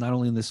get involved, not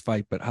only in this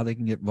fight, but how they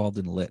can get involved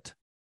in Lit.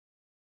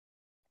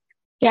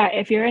 Yeah,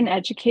 if you're an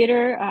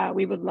educator,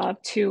 we would love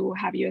to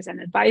have you as an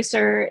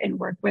advisor and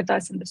work with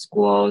us in the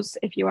schools.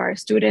 If you are a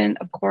student,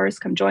 of course,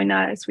 come join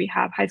us. We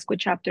have high school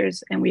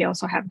chapters and we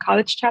also have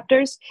college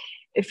chapters.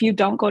 if you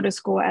don't go to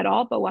school at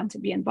all but want to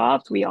be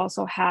involved, we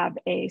also have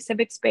a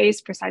civic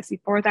space precisely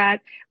for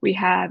that. We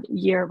have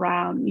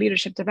year-round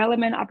leadership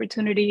development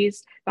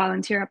opportunities,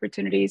 volunteer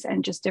opportunities,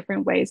 and just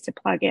different ways to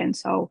plug in.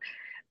 So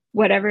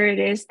whatever it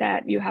is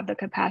that you have the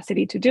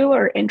capacity to do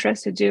or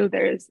interest to do,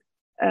 there's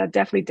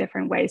definitely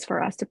different ways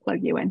for us to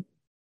plug you in.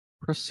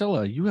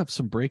 Priscilla, you have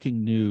some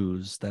breaking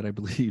news that I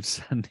believe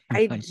Cendi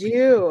I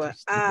do.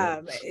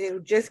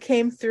 It just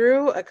came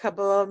through a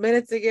couple of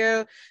minutes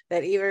ago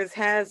that Evers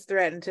has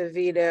threatened to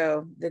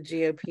veto the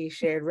GOP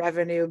shared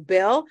revenue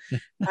bill.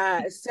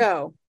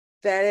 So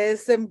that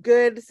is some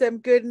good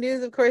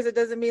news. Of course, it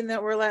doesn't mean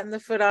that we're letting the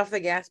foot off the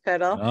gas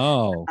pedal.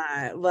 Oh,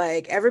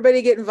 like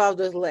everybody get involved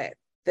with Lit.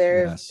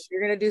 If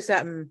you're gonna do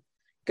something,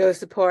 go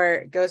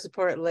support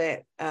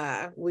Lit.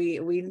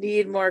 We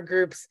need more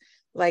groups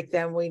like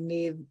them. We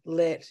need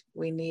Lit.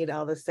 We need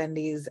all the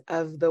Cendis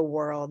of the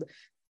world.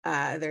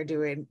 They're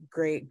doing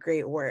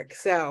great work.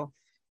 So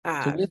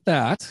with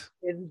that,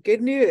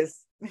 good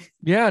news.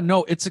 Yeah,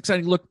 no, it's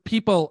exciting. Look,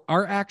 people,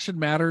 our action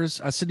matters.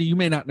 Cendi, you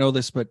may not know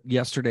this, but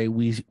yesterday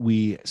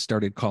we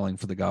started calling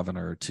for the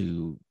governor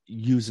to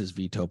use his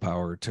veto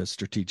power to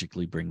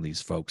strategically bring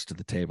these folks to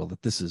the table,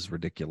 that this is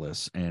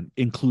ridiculous, and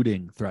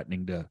including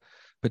threatening to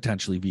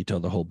potentially veto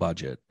the whole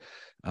budget.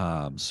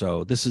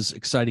 So this is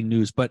exciting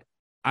news. But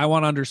I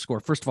want to underscore,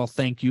 first of all,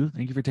 thank you.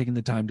 Thank you for taking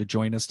the time to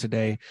join us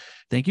today.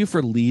 Thank you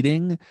for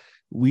leading.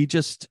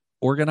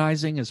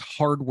 Organizing is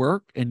hard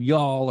work, and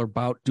y'all are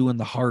about doing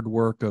the hard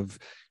work of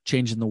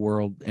changing the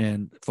world.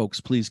 And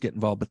folks, please get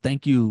involved. But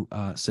thank you,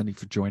 Cendi,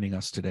 for joining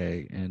us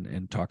today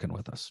and talking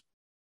with us.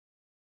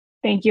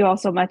 Thank you all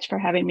so much for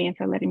having me and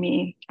for letting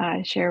me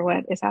share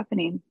what is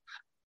happening.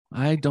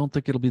 I don't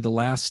think it'll be the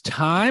last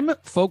time,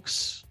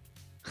 folks.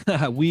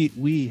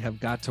 We have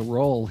got to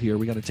roll here.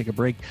 We got to take a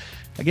break.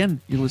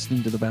 Again, you're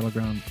listening to the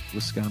Battleground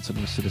Wisconsin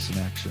with Citizen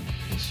Action.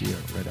 We'll see you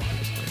right after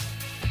this break.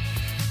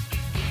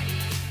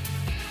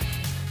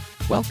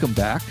 Welcome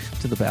back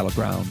to the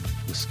Battleground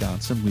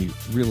Wisconsin. We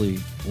really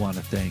want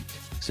to thank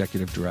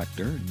Executive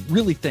Director and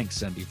really thank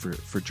Cendi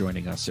for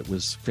joining us. It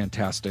was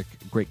fantastic,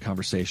 great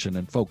conversation.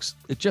 And folks,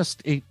 it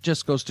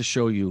just goes to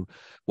show you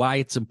why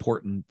it's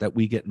important that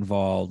we get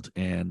involved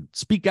and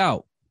speak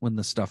out when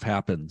this stuff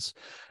happens.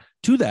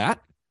 To that,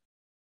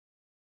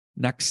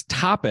 next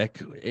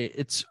topic,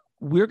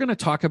 we're going to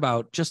talk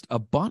about just a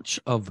bunch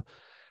of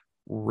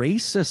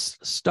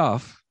racist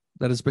stuff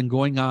that has been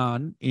going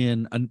on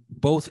in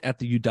both at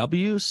the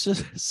UW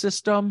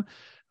system,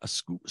 a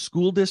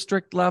school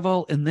district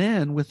level, and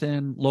then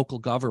within local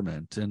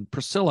government. And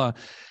Priscilla,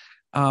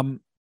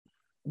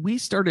 we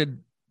started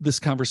this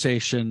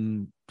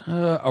conversation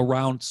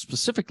around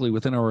specifically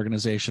within our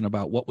organization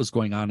about what was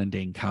going on in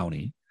Dane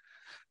County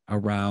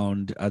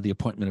around the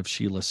appointment of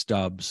Sheila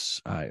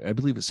Stubbs, I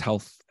believe it's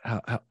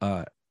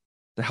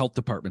the health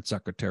department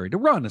secretary, to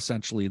run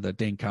essentially the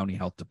Dane County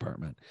Health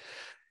Department.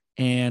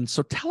 And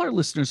so tell our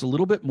listeners a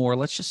little bit more.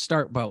 Let's just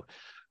start about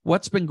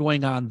what's been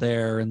going on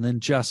there, and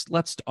then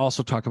let's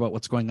also talk about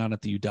what's going on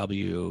at the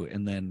UW,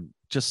 and then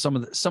just some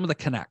of the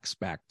connects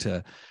back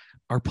to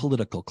our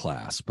political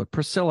class. But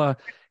Priscilla,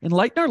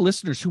 enlighten our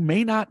listeners who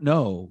may not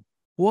know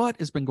what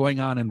has been going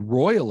on in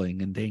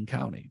roiling in Dane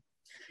County.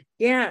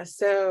 Yeah,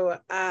 so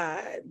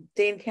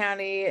Dane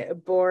County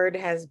Board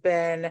has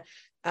been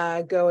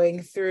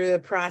going through the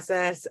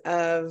process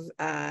of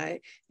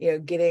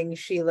getting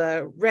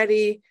Sheila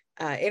ready,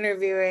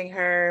 interviewing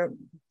her,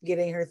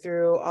 getting her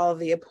through all of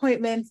the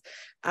appointments,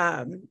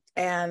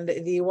 and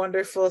the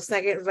wonderful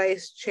second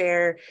vice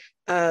chair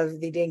of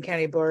the Dane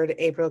County Board,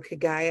 April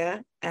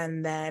Kagaya,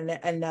 and then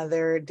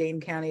another Dane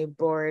County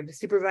Board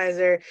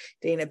Supervisor,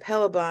 Dana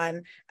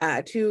Pelabon,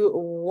 two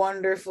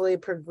wonderfully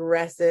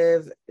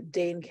progressive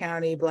Dane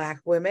County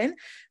Black women,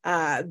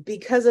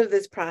 because of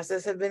this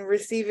process, have been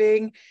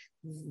receiving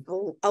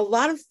a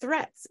lot of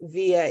threats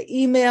via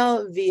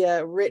email,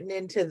 via written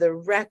into the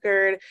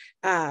record,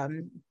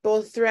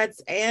 both threats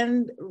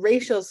and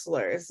racial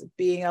slurs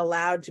being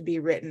allowed to be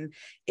written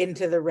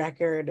into the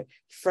record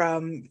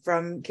from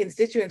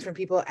constituents, from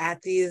people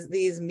at these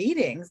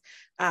meetings.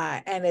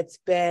 And it's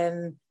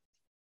been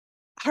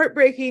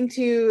heartbreaking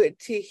to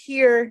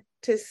hear,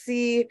 to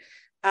see.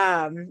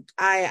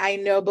 I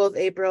know both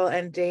April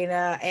and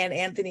Dana and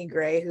Anthony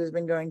Gray, who's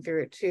been going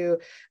through it too,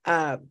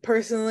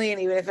 personally.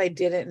 And even if I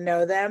didn't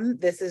know them,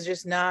 this is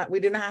just we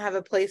do not have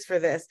a place for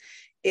this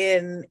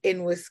in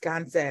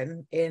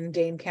Wisconsin, in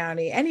Dane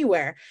County,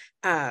 anywhere,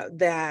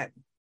 that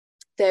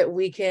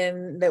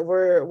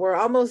we're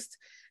almost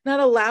not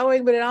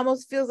allowing, but it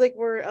almost feels like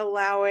we're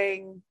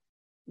allowing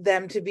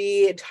them to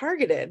be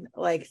targeted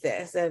like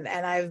this. And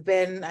I've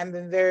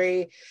been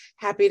very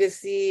happy to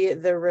see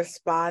the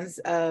response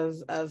of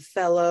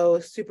fellow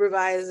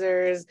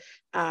supervisors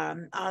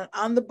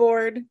on the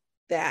board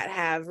that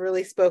have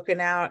really spoken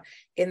out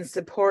in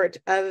support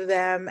of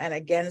them and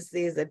against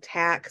these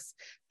attacks.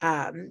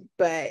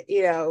 But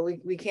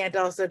we can't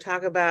also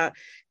talk about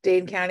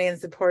Dane County and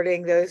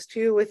supporting those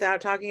two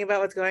without talking about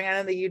what's going on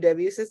in the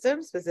UW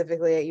system,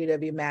 specifically at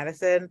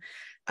UW-Madison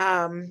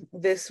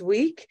this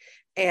week.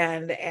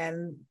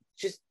 And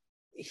just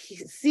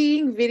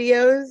seeing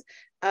videos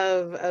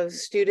of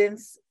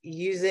students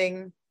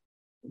using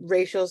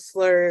racial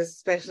slurs,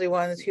 especially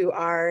ones who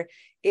are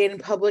in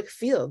public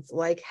fields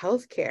like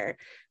healthcare.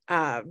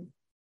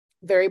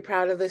 Very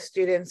proud of the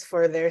students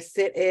for their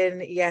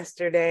sit-in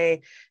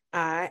yesterday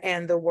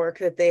and the work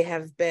that they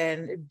have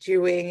been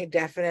doing.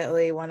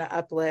 Definitely want to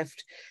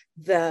uplift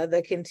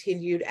the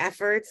continued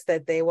efforts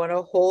that they want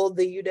to hold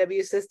the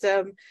UW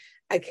system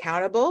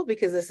accountable,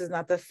 because this is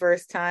not the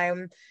first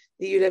time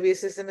the UW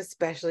system,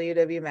 especially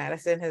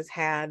UW-Madison, has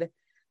had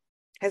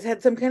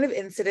some kind of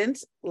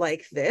incident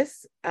like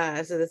this.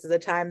 So this is a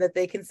time that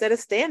they can set a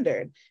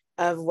standard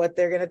of what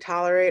they're going to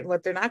tolerate and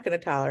what they're not going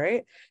to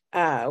tolerate,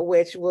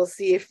 which we'll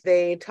see if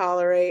they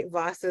tolerate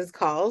Vos's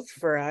calls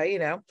for,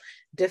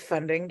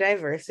 defunding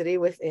diversity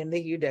within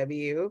the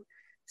UW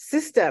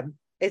system.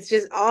 It's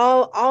just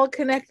all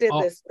connected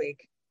this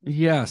week.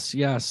 Yes.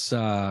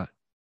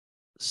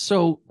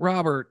 So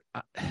Robert,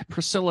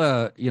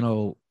 Priscilla,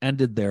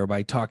 ended there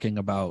by talking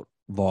about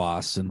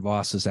Vos and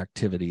Vos's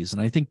activities.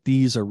 And I think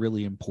these are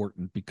really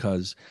important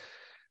because,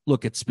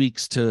 look, it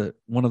speaks to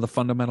one of the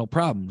fundamental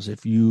problems.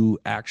 If you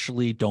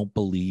actually don't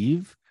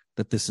believe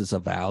that this is a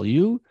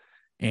value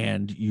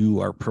and you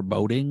are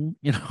promoting,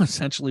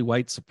 essentially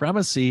white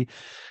supremacy,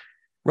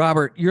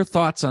 Robert, your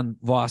thoughts on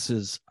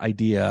Vos's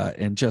idea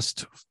and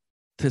just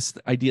this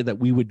idea that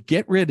we would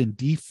get rid and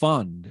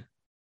defund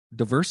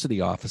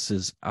diversity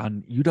offices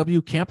on UW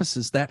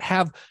campuses that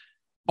have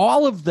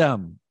all of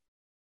them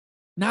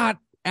not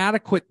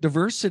adequate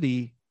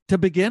diversity to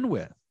begin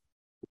with.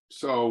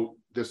 So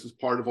this is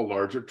part of a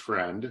larger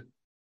trend.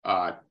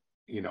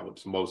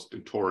 It's most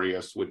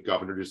notorious with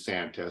Governor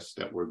DeSantis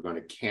that we're going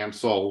to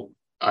cancel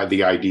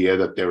the idea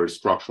that there is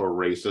structural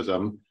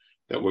racism,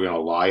 that we're going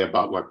to lie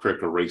about what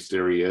critical race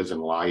theory is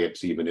and lie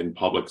it's even in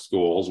public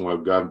schools. And we're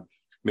going to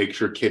make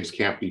sure kids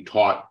can't be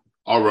taught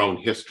our own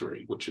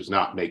history, which does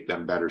not make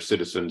them better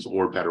citizens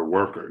or better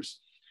workers.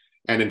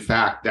 And in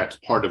fact, that's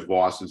part of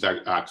Vos's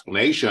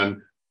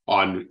explanation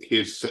on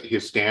his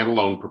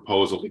standalone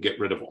proposal to get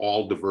rid of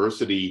all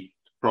diversity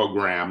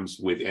programs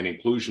and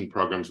inclusion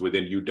programs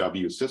within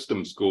UW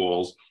system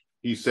schools.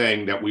 He's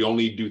saying that we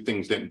only do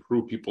things that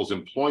improve people's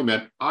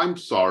employment. I'm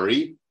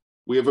sorry,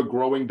 we have a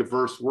growing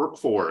diverse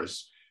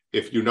workforce.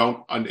 If you're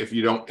not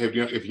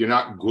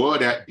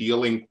good at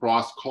dealing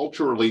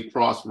cross-culturally,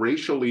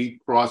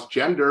 cross-racially,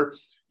 cross-gender,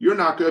 you're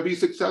not going to be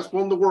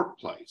successful in the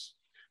workplace.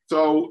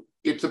 So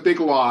it's a big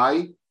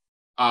lie.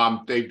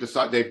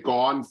 They've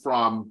gone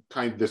from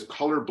kind of this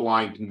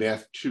colorblind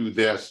myth to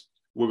this,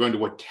 we're going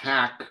to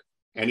attack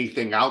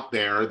anything out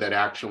there that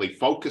actually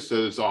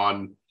focuses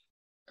on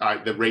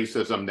the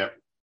racism that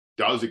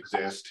does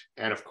exist.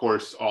 And of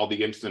course, all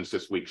the instances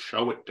this week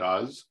show it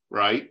does,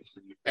 right?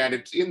 And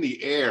it's in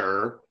the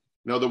air.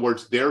 In other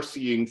words, they're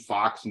seeing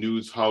Fox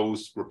News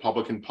hosts,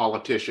 Republican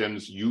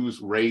politicians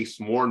use race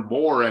more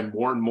and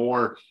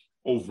more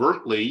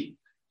overtly.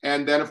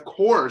 And then, of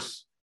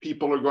course,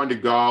 people are going to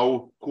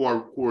go who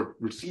are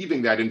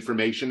receiving that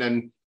information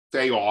and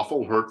say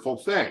awful, hurtful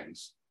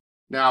things.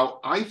 Now,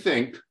 I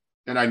think,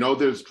 and I know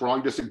there's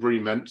strong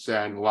disagreements,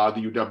 and a lot of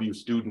the UW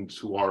students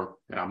who are,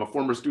 and I'm a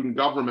former student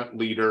government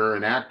leader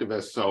and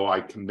activist, so I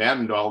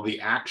commend all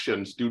the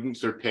action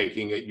students are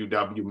taking at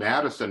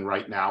UW-Madison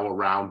right now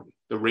around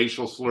the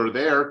racial slur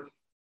there.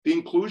 The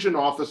inclusion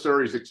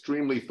officer is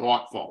extremely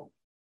thoughtful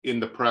in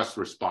the press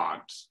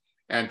response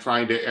and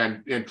trying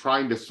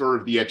to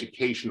serve the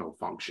educational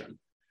function.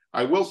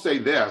 I will say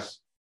this,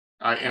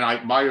 and I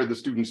admire the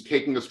students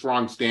taking a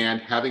strong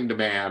stand, having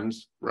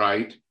demands,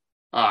 right?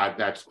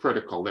 That's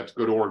critical. That's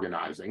good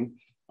organizing.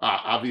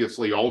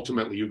 Obviously,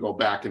 ultimately, you go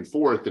back and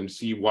forth and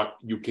see what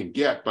you can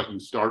get, but you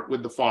start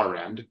with the far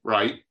end,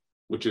 right?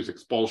 Which is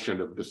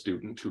expulsion of the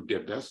student who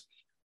did this.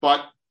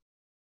 But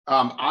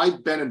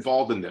I've been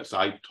involved in this.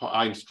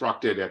 I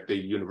instructed at the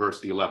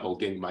university level,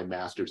 getting my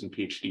master's and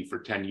PhD for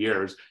 10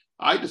 years.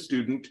 I had a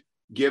student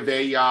give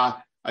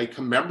a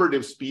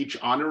commemorative speech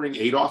honoring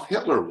Adolf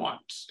Hitler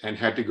once and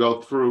had to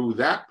go through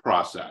that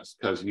process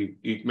because you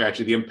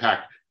imagine the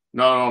impact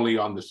not only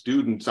on the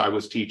students I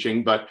was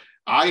teaching, but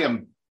I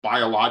am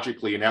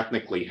biologically and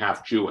ethnically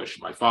half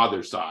Jewish, my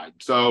father's side.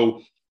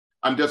 So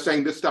I'm just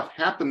saying this stuff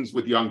happens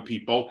with young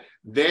people.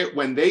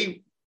 When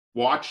they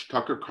watch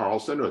Tucker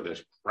Carlson or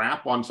this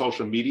crap on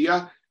social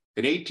media,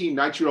 an 18,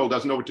 19-year-old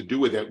doesn't know what to do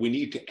with it. We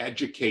need to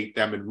educate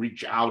them and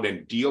reach out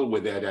and deal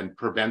with it and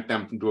prevent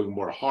them from doing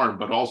more harm,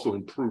 but also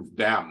improve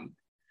them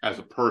as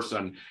a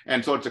person.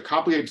 And so it's a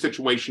complicated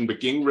situation,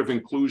 but getting rid of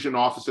inclusion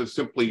offices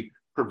simply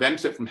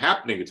prevents it from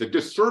happening. It's a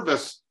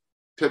disservice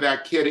to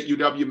that kid at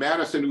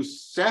UW-Madison who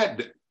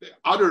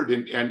uttered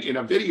in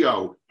a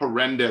video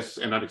horrendous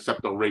and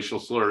unacceptable racial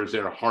slurs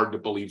that are hard to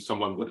believe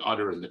someone would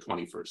utter in the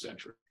 21st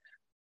century.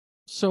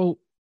 So,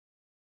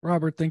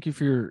 Robert, thank you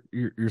for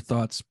your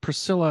thoughts.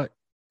 Priscilla,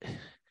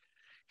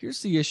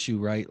 here's the issue,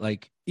 right?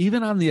 Like,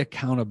 even on the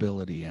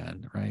accountability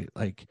end, right?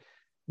 Like,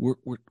 we're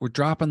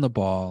dropping the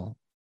ball.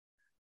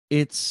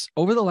 it's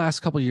over the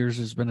last couple of years,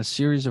 there's been a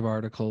series of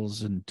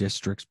articles in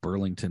districts.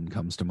 Burlington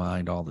comes to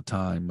mind all the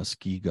time,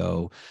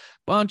 Muskego,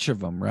 bunch of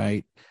them,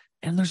 right?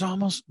 And there's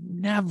almost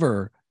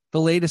never, the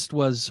latest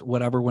was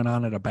whatever went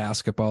on at a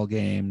basketball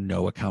game,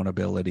 no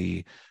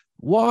accountability.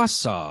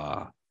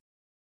 Wausau.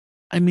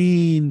 I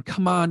mean,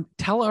 come on,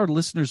 tell our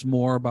listeners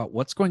more about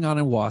what's going on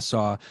in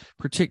Wausau.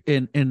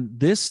 And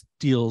this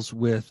deals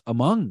with a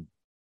Hmong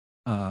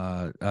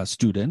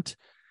student.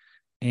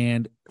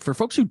 And for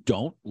folks who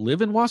don't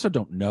live in Wausau,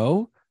 don't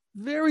know,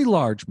 very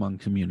large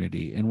Hmong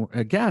community. And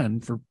again,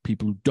 for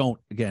people who don't,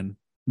 again,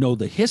 know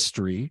the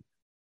history,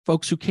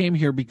 folks who came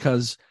here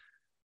because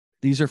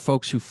these are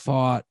folks who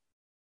fought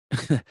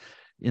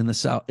in the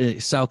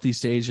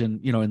Southeast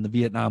Asian, in the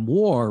Vietnam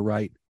War,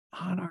 right?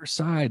 On our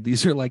side.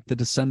 These are like the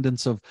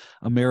descendants of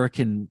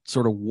American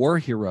sort of war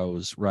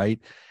heroes,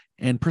 right?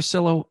 And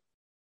Priscilla,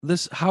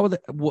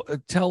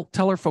 tell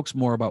our folks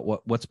more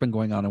about what's been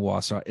going on in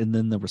Wausau, and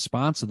then the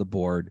response of the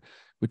board,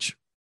 which,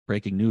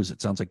 breaking news,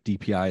 it sounds like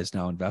DPI is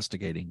now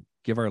investigating.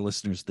 Give our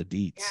listeners the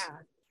deets.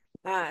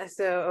 Yeah.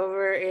 So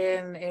over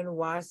in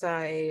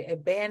Wausau, a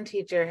band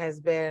teacher has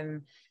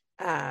been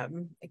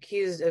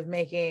accused of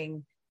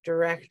making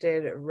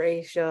directed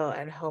racial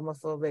and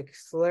homophobic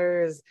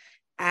slurs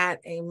at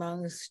a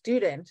Hmong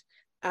student,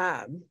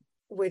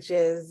 which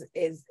is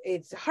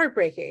it's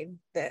heartbreaking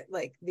that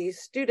like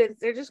these students,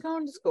 they're just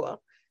going to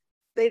school.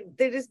 They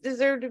just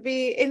deserve to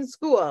be in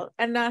school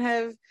and not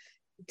have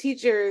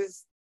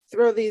teachers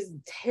throw these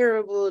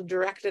terrible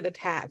directed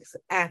attacks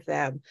at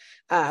them.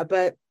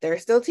 But they're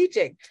still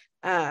teaching.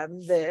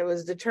 It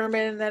was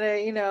determined that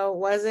it,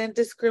 wasn't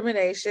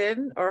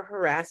discrimination or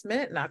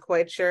harassment. Not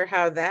quite sure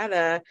how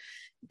that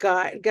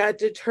got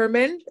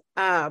determined,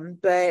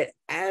 but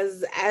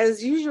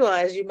as usual,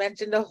 as you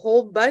mentioned, a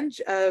whole bunch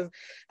of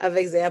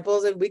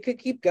examples, and we could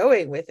keep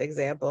going with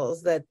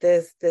examples that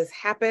this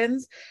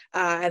happens,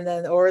 and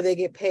then or they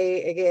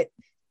get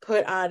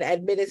put on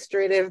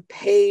administrative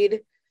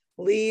paid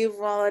leave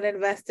while an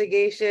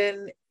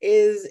investigation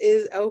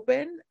is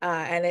open,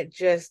 and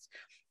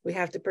we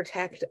have to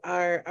protect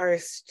our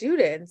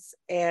students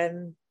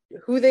and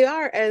who they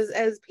are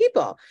as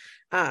people,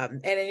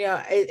 and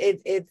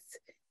it's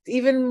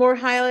even more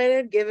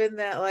highlighted given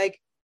that like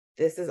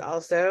this is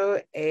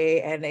also a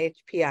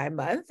NHPI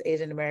month,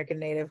 Asian American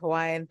Native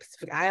Hawaiian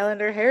Pacific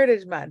Islander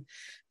Heritage Month,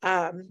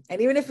 and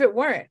even if it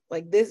weren't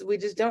like this, we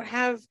just don't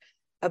have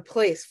a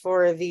place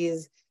for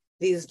these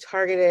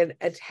targeted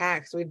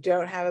attacks. We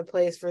don't have a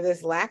place for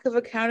this lack of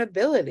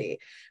accountability.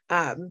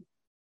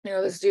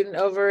 The student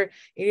over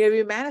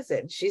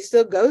UW-Madison, she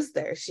still goes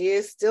there. She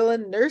is still a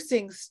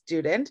nursing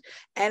student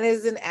and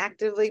is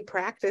actively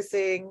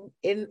practicing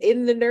in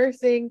the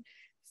nursing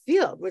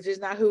field, which is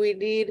not who we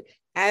need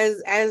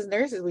as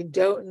nurses. We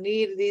don't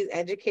need these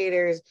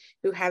educators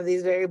who have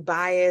these very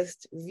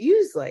biased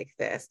views like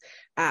this.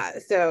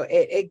 So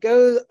it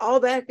goes all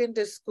back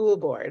into school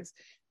boards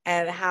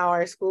and how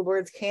our school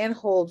boards can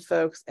hold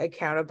folks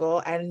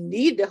accountable and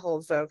need to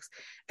hold folks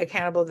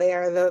accountable. They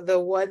are the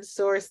one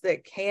source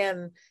that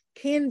can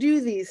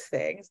do these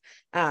things,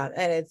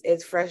 and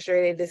it's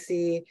frustrating to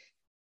see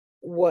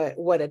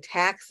what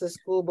attacks the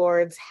school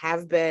boards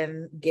have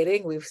been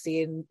getting. We've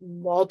seen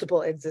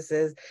multiple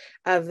instances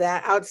of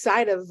that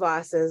outside of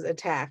Vos's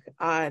attack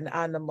on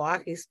the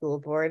Milwaukee school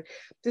board.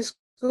 The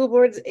school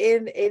boards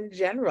in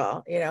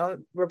general,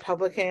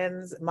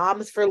 Republicans,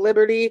 Moms for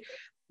Liberty,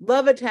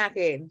 love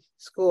attacking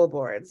school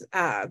boards.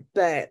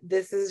 But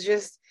this is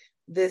just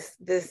this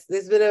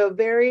has been a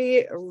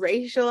very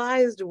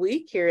racialized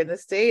week here in the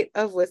state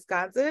of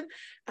Wisconsin.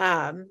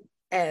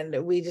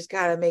 And we just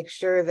got to make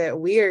sure that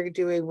we are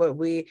doing what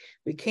we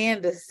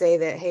can to say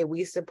that, hey,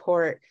 we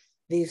support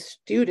these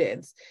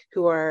students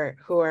who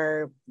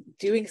are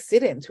doing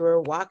sit-ins, who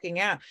are walking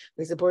out.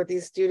 We support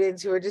these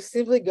students who are just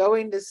simply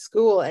going to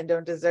school and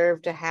don't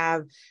deserve to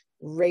have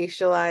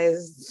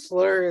racialized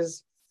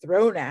slurs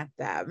thrown at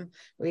them.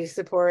 We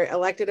support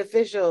elected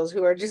officials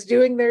who are just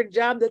doing their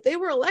job that they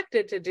were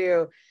elected to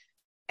do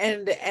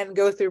and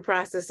go through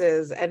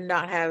processes and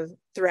not have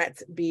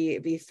threats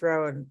be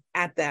thrown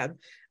at them.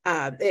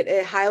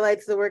 It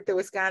highlights the work that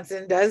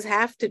Wisconsin does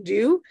have to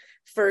do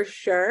for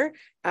sure,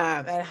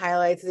 and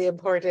highlights the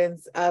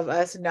importance of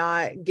us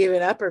not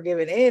giving up or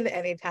giving in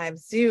anytime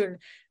soon,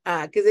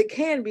 because it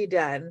can be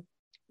done.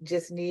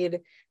 Just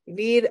need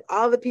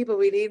all the people.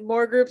 We need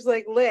more groups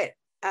like LIT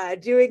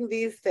doing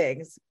these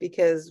things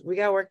because we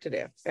got work to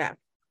do. Yeah.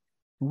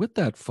 With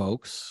that,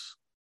 folks,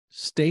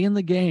 stay in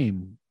the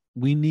game.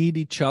 We need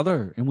each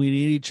other, and we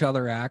need each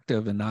other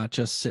active and not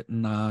just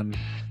sitting on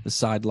the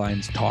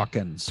sidelines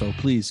talking. So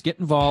please get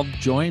involved,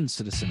 join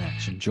Citizen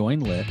Action,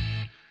 join LIT.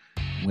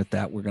 And with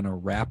that, we're going to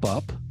wrap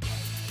up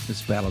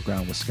this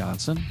Battleground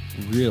Wisconsin.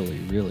 Really,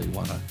 really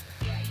want to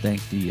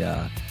thank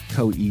the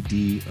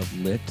co-ED of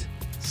LIT,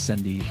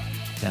 Cendi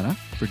Tena,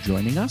 for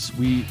joining us.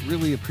 We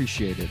really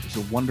appreciate it. It's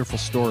a wonderful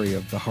story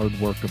of the hard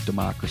work of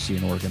democracy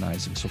and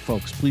organizing. So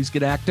folks, please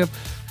get active.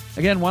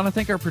 Again, want to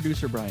thank our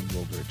producer, Brian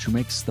Goldridge, who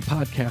makes the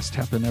podcast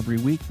happen every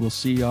week. We'll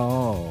see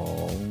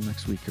y'all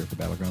next week here at the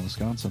Battleground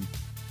Wisconsin.